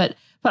information, but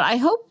I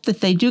hope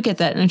that they do get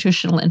that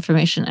nutritional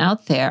information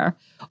out there.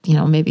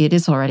 Maybe it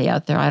is already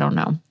out there. I don't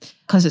know.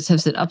 Because it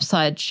says that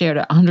Upside shared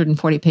a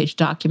 140-page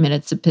document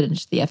and submitted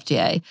to the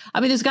FDA. I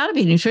mean, there's got to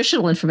be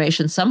nutritional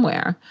information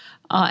somewhere.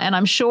 And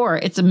I'm sure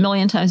it's a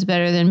million times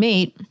better than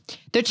meat.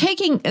 They're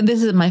taking, and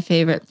this is my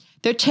favorite,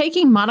 they're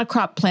taking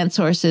monocrop plant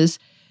sources,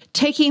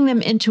 taking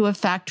them into a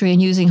factory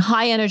and using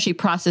high-energy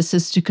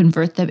processes to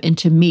convert them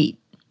into meat,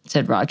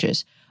 said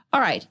Rogers.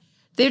 All right.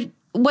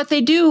 What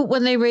they do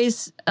when they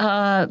raise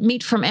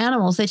meat from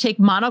animals, they take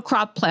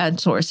monocrop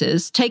plant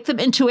sources, take them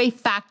into a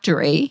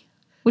factory,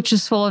 which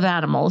is full of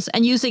animals,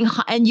 and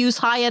use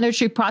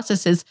high-energy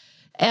processes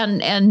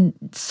and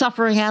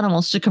suffering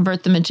animals to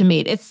convert them into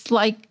meat. It's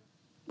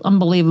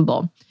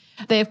unbelievable.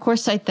 They, of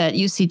course, cite that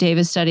UC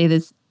Davis study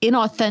that's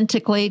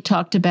inauthentically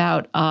talked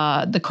about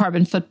the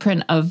carbon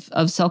footprint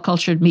of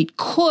cell-cultured meat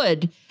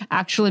could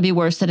actually be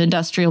worse than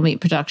industrial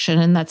meat production.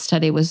 And that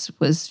study was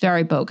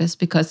very bogus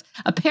because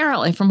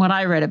apparently, from what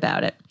I read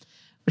about it,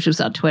 which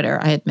was on Twitter,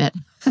 I admit,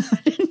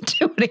 I didn't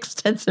do an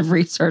extensive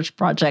research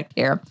project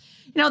here.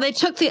 They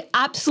took the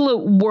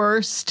absolute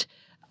worst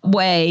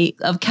way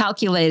of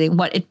calculating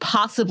what it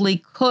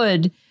possibly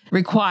could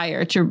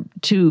require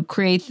to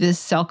create this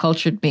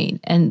cell-cultured meat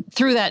and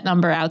threw that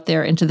number out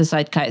there into the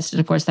zeitgeist.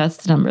 And of course, that's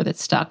the number that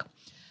stuck.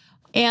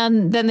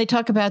 And then they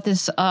talk about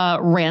this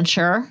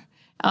rancher,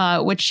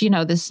 which,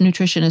 this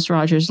nutritionist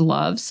Rogers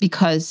loves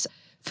because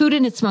food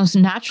in its most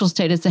natural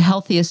state is the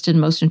healthiest and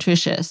most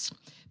nutritious,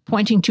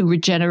 pointing to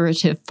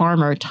regenerative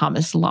farmer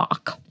Thomas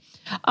Locke.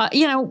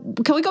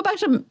 Can we go back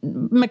to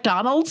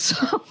McDonald's?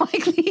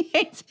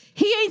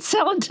 He ain't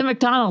selling to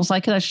McDonald's,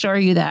 I can assure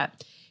you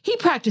that. He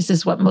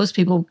practices what most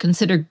people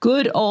consider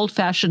good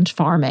old-fashioned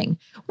farming,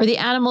 where the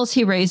animals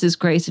he raises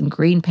graze in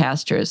green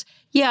pastures.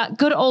 Yeah,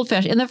 good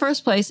old-fashioned. In the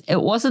first place,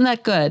 it wasn't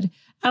that good.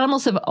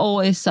 Animals have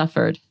always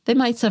suffered. They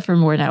might suffer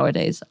more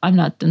nowadays. I'm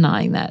not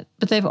denying that,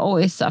 but they've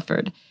always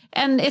suffered.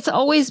 And it's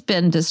always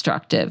been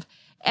destructive.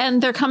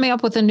 And they're coming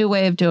up with a new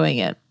way of doing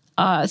it.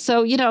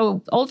 So,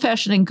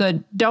 old-fashioned and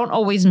good don't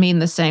always mean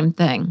the same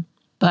thing.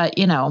 But,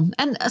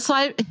 and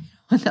so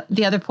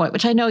the other point,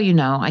 which I know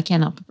I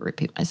can't help but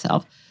repeat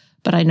myself,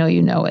 but I know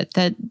you know it,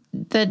 that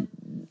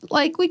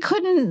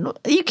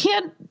you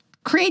can't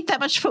create that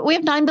much food. We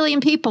have 9 billion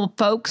people,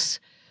 folks,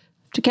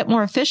 to get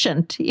more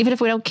efficient, even if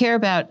we don't care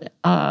about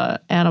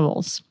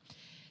animals.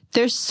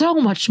 There's so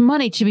much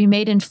money to be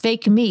made in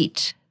fake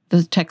meat,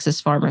 the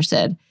Texas farmer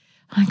said.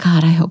 Oh,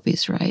 God, I hope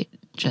he's right.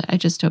 I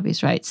just hope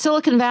he's right.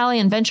 Silicon Valley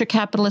and venture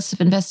capitalists have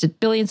invested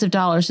billions of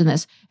dollars in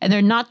this, and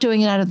they're not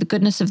doing it out of the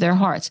goodness of their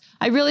hearts.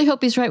 I really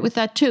hope he's right with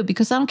that, too,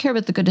 because I don't care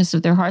about the goodness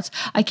of their hearts.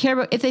 I care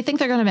about if they think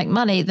they're going to make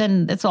money,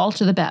 then it's all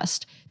to the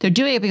best. They're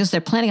doing it because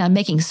they're planning on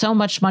making so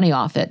much money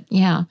off it.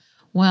 Yeah,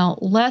 well,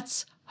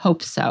 let's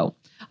hope so.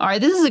 All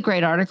right, this is a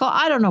great article.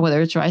 I don't know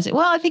whether it's rising.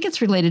 Well, I think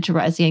it's related to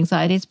rising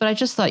anxieties, but I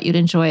just thought you'd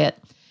enjoy it.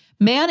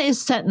 Man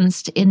is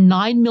sentenced in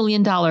 $9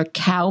 million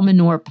cow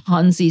manure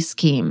Ponzi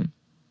scheme.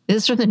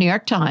 This is from the New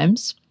York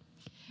Times.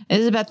 It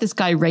is about this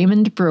guy,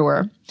 Raymond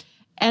Brewer.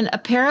 And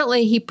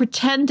apparently he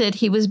pretended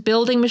he was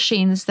building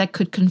machines that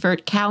could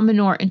convert cow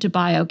manure into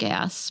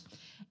biogas.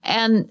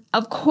 And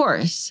of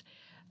course,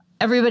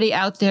 everybody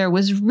out there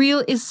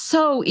is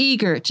so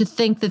eager to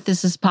think that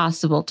this is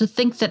possible, to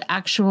think that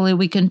actually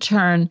we can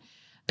turn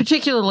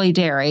particularly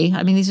dairy.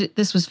 I mean,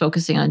 this was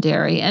focusing on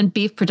dairy and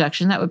beef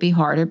production. That would be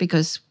harder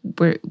because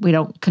we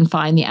don't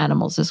confine the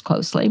animals as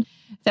closely.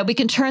 That we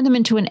can turn them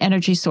into an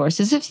energy source.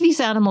 As if these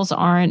animals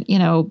aren't,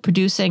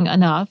 producing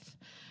enough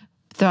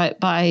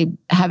by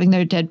having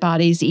their dead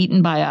bodies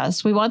eaten by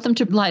us. We want them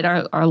to light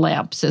our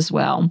lamps as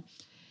well.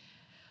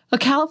 A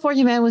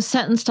California man was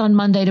sentenced on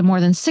Monday to more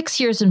than 6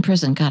 years in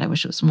prison. God, I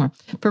wish it was more.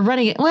 For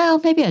running an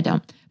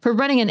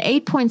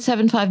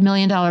 $8.75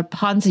 million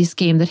Ponzi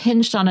scheme that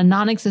hinged on a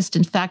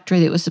non-existent factory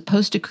that was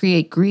supposed to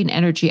create green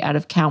energy out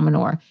of cow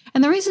manure.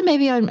 And the reason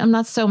maybe I'm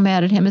not so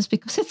mad at him is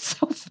because it's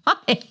so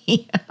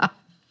funny.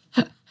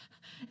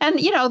 And,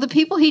 the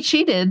people he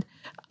cheated,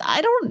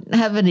 I don't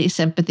have any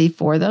sympathy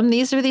for them.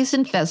 These are these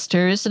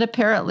investors. And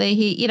apparently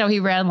he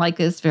ran like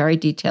this very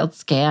detailed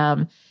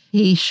scam.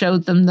 He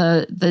showed them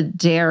the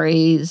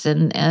dairies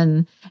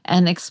and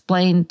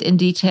explained in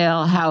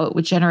detail how it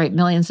would generate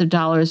millions of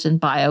dollars in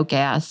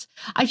biogas.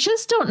 I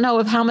just don't know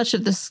of how much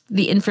of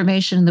the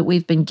information that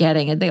we've been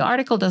getting, and the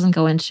article doesn't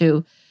go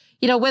into,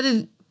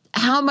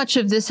 how much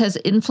of this has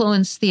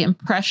influenced the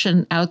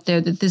impression out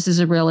there that this is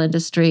a real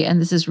industry and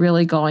this is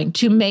really going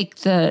to make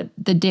the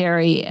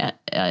dairy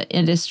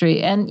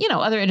industry and,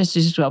 other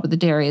industries as well, but the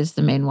dairy is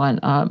the main one,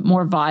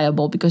 more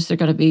viable because they're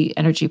going to be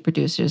energy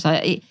producers.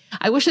 I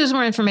wish there was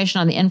more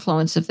information on the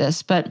influence of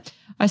this, but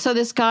I saw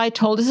this guy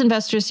told his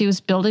investors he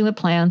was building the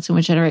plants and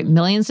would generate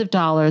millions of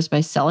dollars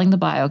by selling the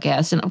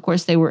biogas. And of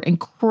course, they were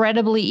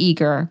incredibly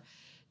eager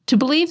to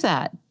believe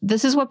that.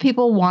 This is what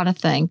people want to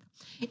think.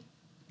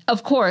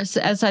 Of course,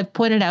 as I've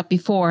pointed out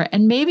before,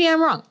 and maybe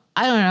I'm wrong,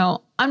 I don't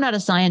know, I'm not a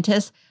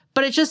scientist,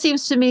 but it just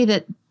seems to me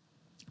that,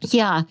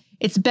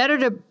 it's better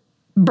to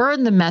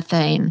burn the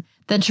methane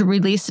than to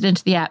release it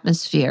into the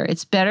atmosphere.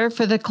 It's better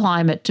for the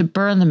climate to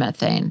burn the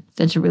methane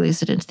than to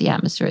release it into the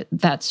atmosphere.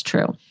 That's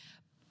true.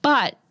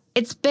 But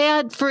it's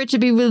bad for it to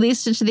be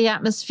released into the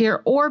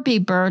atmosphere or be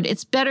burned.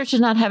 It's better to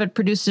not have it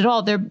produced at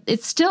all.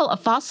 It's still a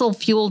fossil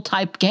fuel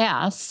type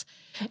gas.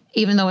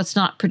 Even though it's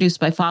not produced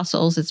by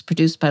fossils, it's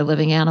produced by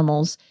living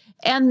animals.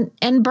 And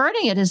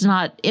burning it is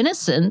not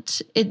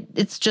innocent.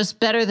 It's just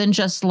better than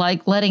just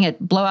like letting it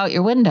blow out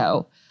your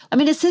window. I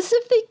mean, it's as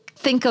if they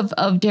think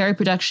of dairy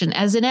production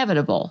as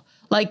inevitable.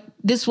 Like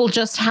this will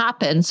just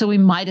happen, so we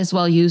might as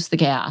well use the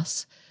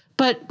gas.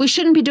 But we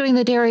shouldn't be doing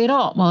the dairy at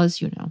all. Well,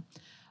 as you know.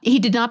 He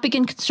did not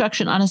begin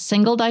construction on a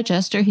single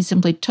digester. He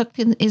simply took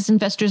his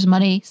investors'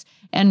 money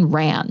and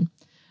ran.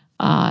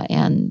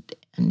 And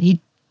he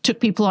took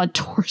people on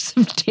tours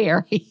of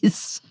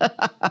dairies.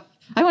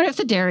 I wonder if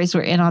the dairies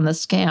were in on the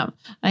scam.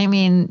 I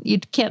mean, you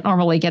can't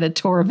normally get a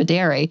tour of a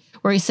dairy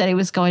where he said he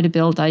was going to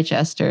build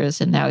digesters,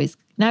 and now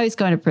he's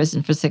going to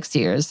prison for 6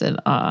 years. And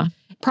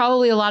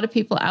probably a lot of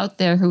people out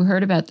there who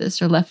heard about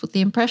this are left with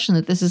the impression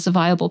that this is a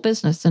viable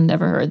business and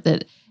never heard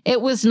that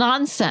it was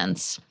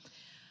nonsense.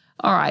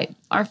 All right.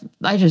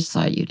 I just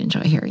thought you'd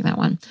enjoy hearing that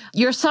one.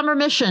 Your summer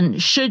mission,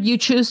 should you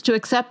choose to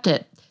accept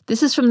it.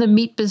 This is from the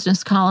Meat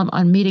Business column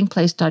on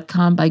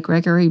meetingplace.com by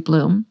Gregory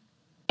Bloom.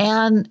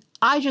 And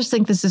I just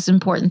think this is an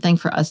important thing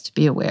for us to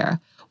be aware.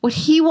 What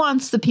he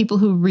wants the people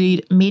who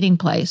read Meeting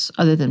Place,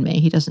 other than me,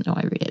 he doesn't know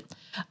I read it,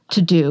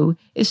 to do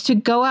is to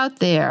go out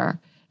there.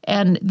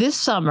 And this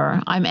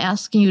summer, I'm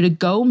asking you to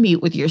go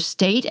meet with your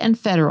state and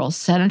federal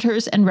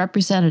senators and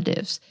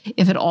representatives.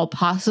 If at all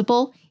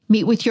possible,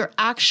 meet with your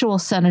actual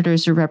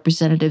senators or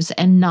representatives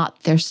and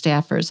not their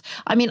staffers.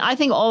 I mean, I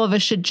think all of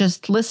us should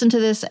just listen to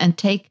this and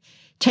take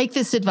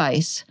this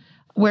advice.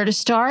 Where to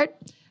start?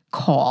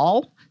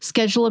 Call,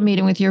 schedule a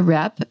meeting with your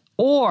rep,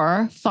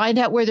 or find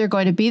out where they're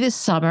going to be this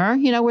summer,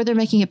 where they're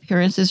making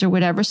appearances or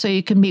whatever, so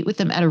you can meet with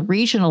them at a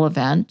regional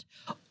event,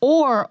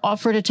 or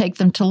offer to take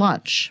them to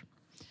lunch.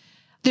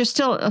 They're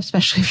still,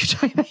 especially if you're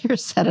talking about your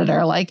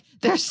senator,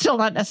 they're still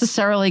not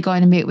necessarily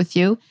going to meet with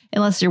you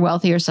unless you're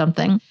wealthy or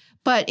something.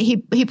 But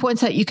he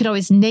points out you can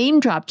always name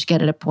drop to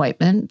get an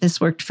appointment.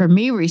 This worked for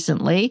me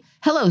recently.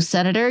 Hello,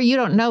 Senator. You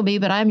don't know me,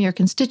 but I'm your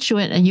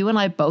constituent, and you and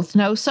I both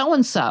know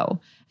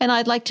so-and-so. And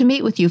I'd like to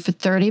meet with you for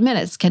 30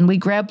 minutes. Can we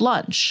grab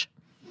lunch?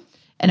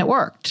 And it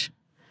worked.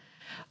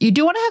 You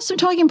do want to have some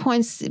talking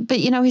points, but,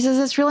 he says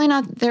that's really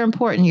not that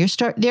important.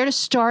 You're there to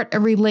start a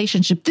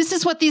relationship. This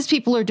is what these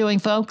people are doing,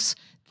 folks.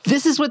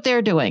 This is what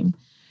they're doing.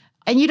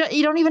 And you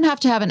don't even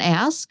have to have an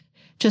ask.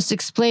 Just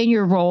explain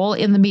your role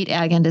in the meat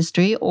ag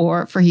industry,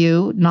 or for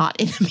you, not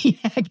in the meat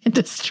ag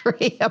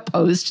industry,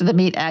 opposed to the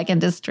meat ag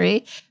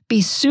industry.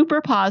 Be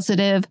super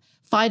positive.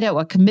 Find out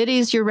what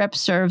committees your rep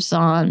serves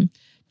on.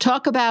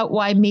 Talk about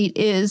why meat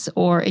is,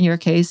 or in your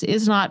case,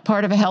 is not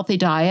part of a healthy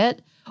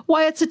diet.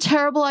 Why it's a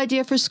terrible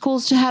idea for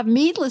schools to have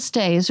meatless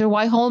days, or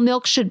why whole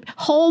milk,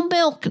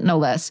 no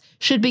less,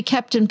 should be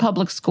kept in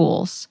public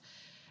schools.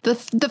 The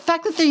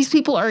fact that these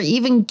people are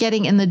even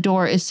getting in the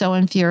door is so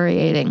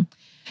infuriating.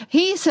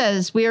 He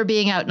says we are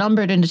being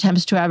outnumbered in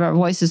attempts to have our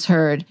voices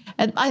heard.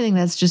 And I think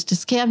that's just a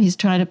scam he's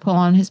trying to pull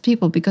on his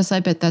people, because I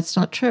bet that's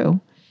not true.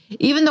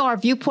 Even though our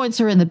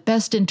viewpoints are in the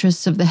best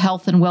interests of the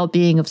health and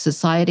well-being of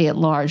society at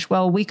large.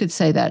 Well, we could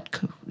say that,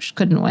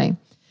 couldn't we?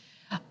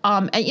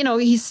 And,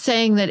 he's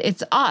saying that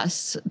it's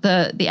us,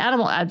 the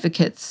animal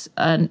advocates,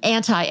 and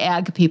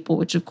anti-ag people,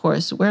 which, of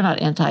course, we're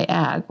not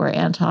anti-ag, we're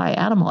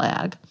anti-animal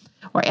ag,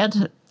 or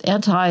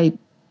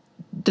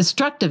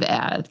anti-destructive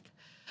ag.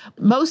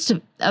 Most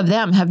of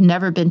them have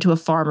never been to a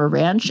farm or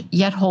ranch,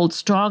 yet hold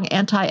strong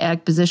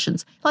anti-ag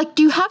positions. Like,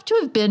 do you have to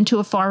have been to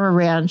a farm or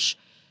ranch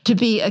to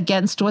be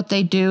against what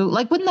they do?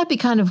 Like, wouldn't that be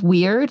kind of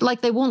weird?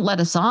 Like, they won't let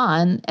us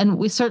on, and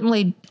we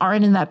certainly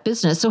aren't in that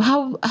business. So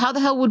how the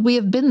hell would we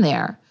have been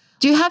there?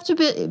 Do you have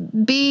to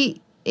be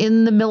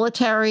in the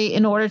military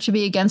in order to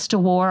be against a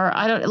war?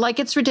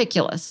 It's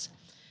ridiculous.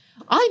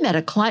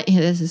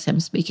 This is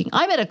him speaking.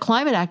 I met a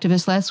climate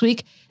activist last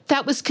week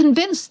that was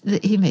convinced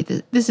that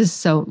this is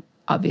so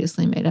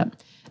obviously made up,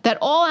 that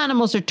all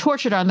animals are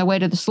tortured on their way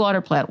to the slaughter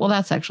plant. Well,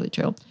 that's actually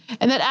true.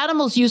 And that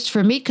animals used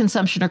for meat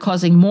consumption are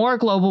causing more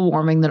global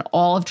warming than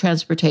all of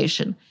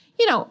transportation.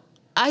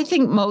 I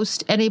think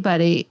most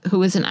anybody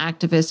who is an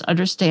activist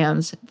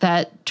understands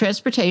that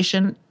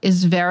transportation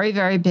is very,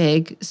 very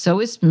big. So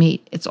is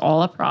meat. It's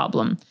all a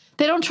problem.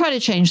 They don't try to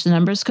change the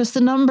numbers because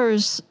the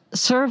numbers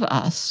serve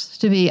us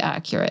to be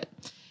accurate.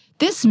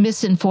 This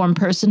misinformed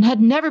person had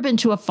never been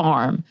to a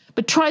farm,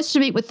 but tries to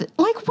meet with,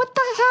 what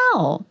the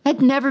hell? Had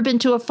never been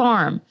to a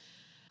farm.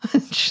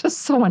 It's just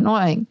so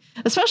annoying,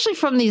 especially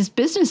from these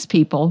business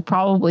people.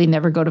 Probably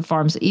never go to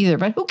farms either,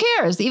 but who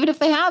cares? Even if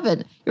they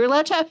haven't, you're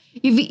allowed to have,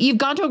 you've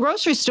gone to a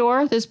grocery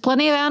store. There's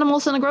plenty of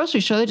animals in a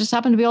grocery store. They just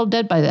happen to be all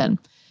dead by then.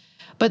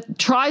 But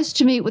tries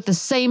to meet with the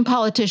same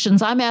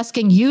politicians I'm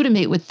asking you to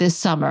meet with this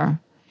summer.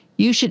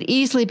 You should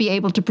easily be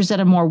able to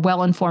present a more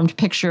well-informed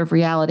picture of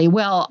reality.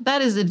 Well,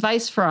 that is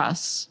advice for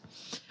us.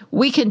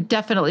 We can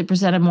definitely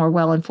present a more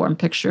well-informed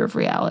picture of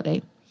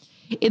reality.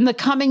 In the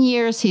coming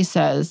years, he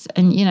says,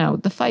 and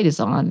the fight is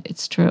on,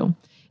 it's true.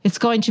 It's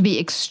going to be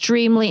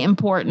extremely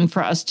important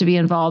for us to be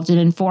involved in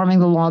informing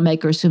the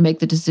lawmakers who make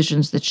the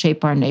decisions that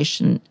shape our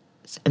nations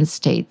and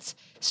states.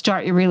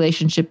 Start your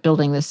relationship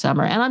building this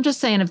summer. And I'm just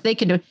saying, if they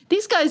can do it,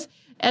 these guys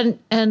and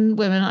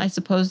women, I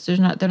suppose they're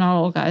not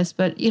all guys,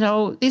 but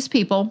these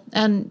people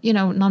and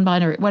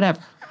non-binary,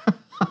 whatever.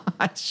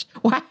 How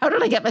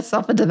did I get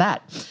myself into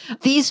that?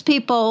 These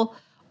people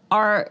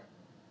are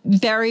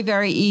very,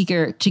 very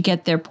eager to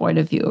get their point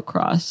of view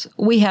across.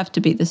 We have to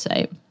be the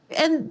same.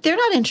 And they're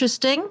not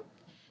interesting.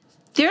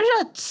 They're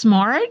not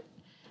smart.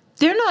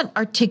 They're not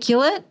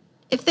articulate.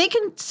 If they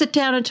can sit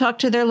down and talk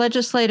to their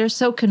legislators,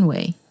 so can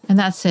we. And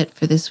that's it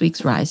for this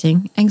week's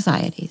Rising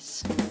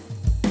Anxieties.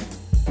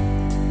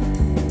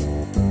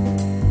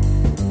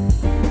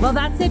 Well,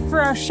 that's it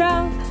for our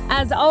show.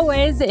 As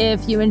always,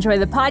 if you enjoy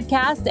the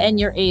podcast and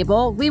you're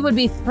able, we would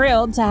be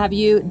thrilled to have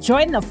you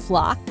join the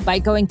flock by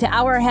going to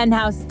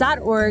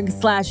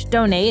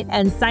ourhenhouse.org/donate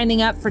and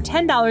signing up for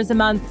 $10 a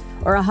month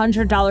or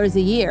 $100 a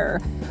year.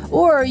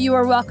 Or you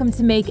are welcome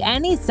to make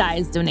any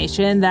size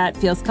donation that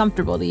feels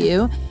comfortable to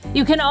you.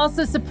 You can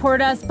also support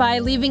us by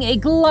leaving a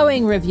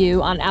glowing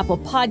review on Apple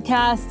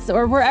Podcasts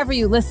or wherever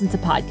you listen to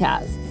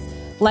podcasts.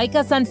 Like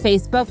us on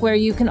Facebook, where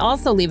you can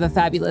also leave a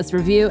fabulous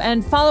review,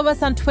 and follow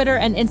us on Twitter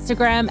and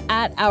Instagram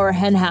at Our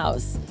Hen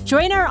House.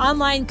 Join our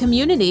online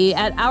community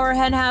at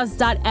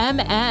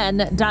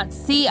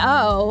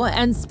ourhenhouse.mn.co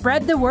and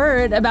spread the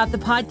word about the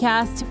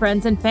podcast to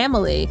friends and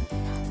family.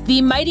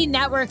 The Mighty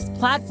Networks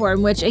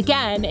platform, which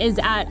again is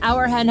at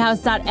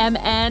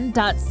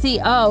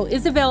ourhenhouse.mn.co,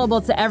 is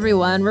available to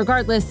everyone,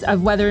 regardless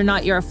of whether or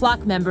not you're a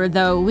flock member,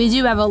 though we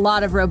do have a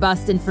lot of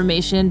robust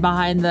information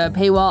behind the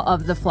paywall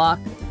of the flock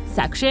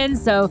section,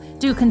 so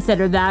do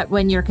consider that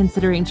when you're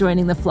considering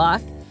joining the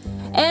flock.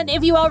 And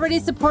if you already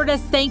support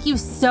us, thank you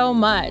so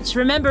much.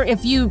 Remember,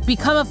 if you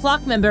become a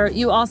flock member,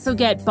 you also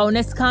get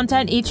bonus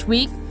content each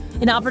week,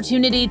 an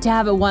opportunity to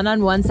have a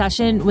one-on-one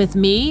session with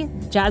me,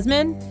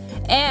 Jasmine,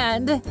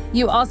 and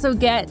you also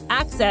get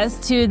access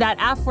to that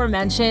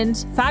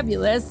aforementioned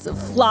fabulous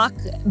flock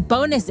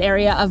bonus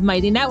area of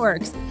Mighty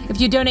Networks.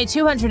 If you donate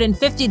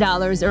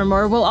 $250 or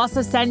more, we'll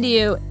also send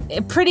you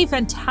a pretty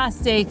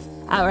fantastic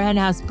Our Hen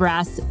House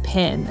brass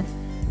pin.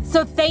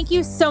 So thank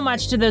you so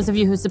much to those of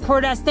you who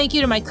support us. Thank you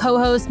to my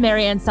co-host,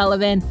 Marianne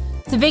Sullivan,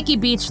 to Vicki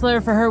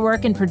Beechler for her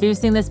work in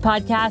producing this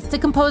podcast, to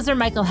composer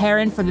Michael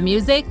Herron for the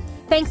music.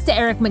 Thanks to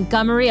Eric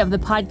Montgomery of the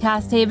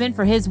Podcast Haven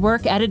for his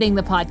work editing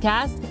the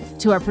podcast,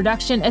 to our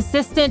production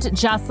assistant,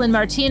 Jocelyn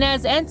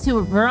Martinez, and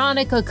to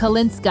Veronica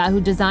Kalinska, who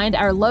designed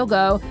our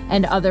logo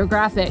and other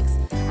graphics.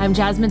 I'm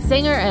Jasmine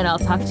Singer, and I'll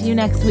talk to you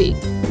next week.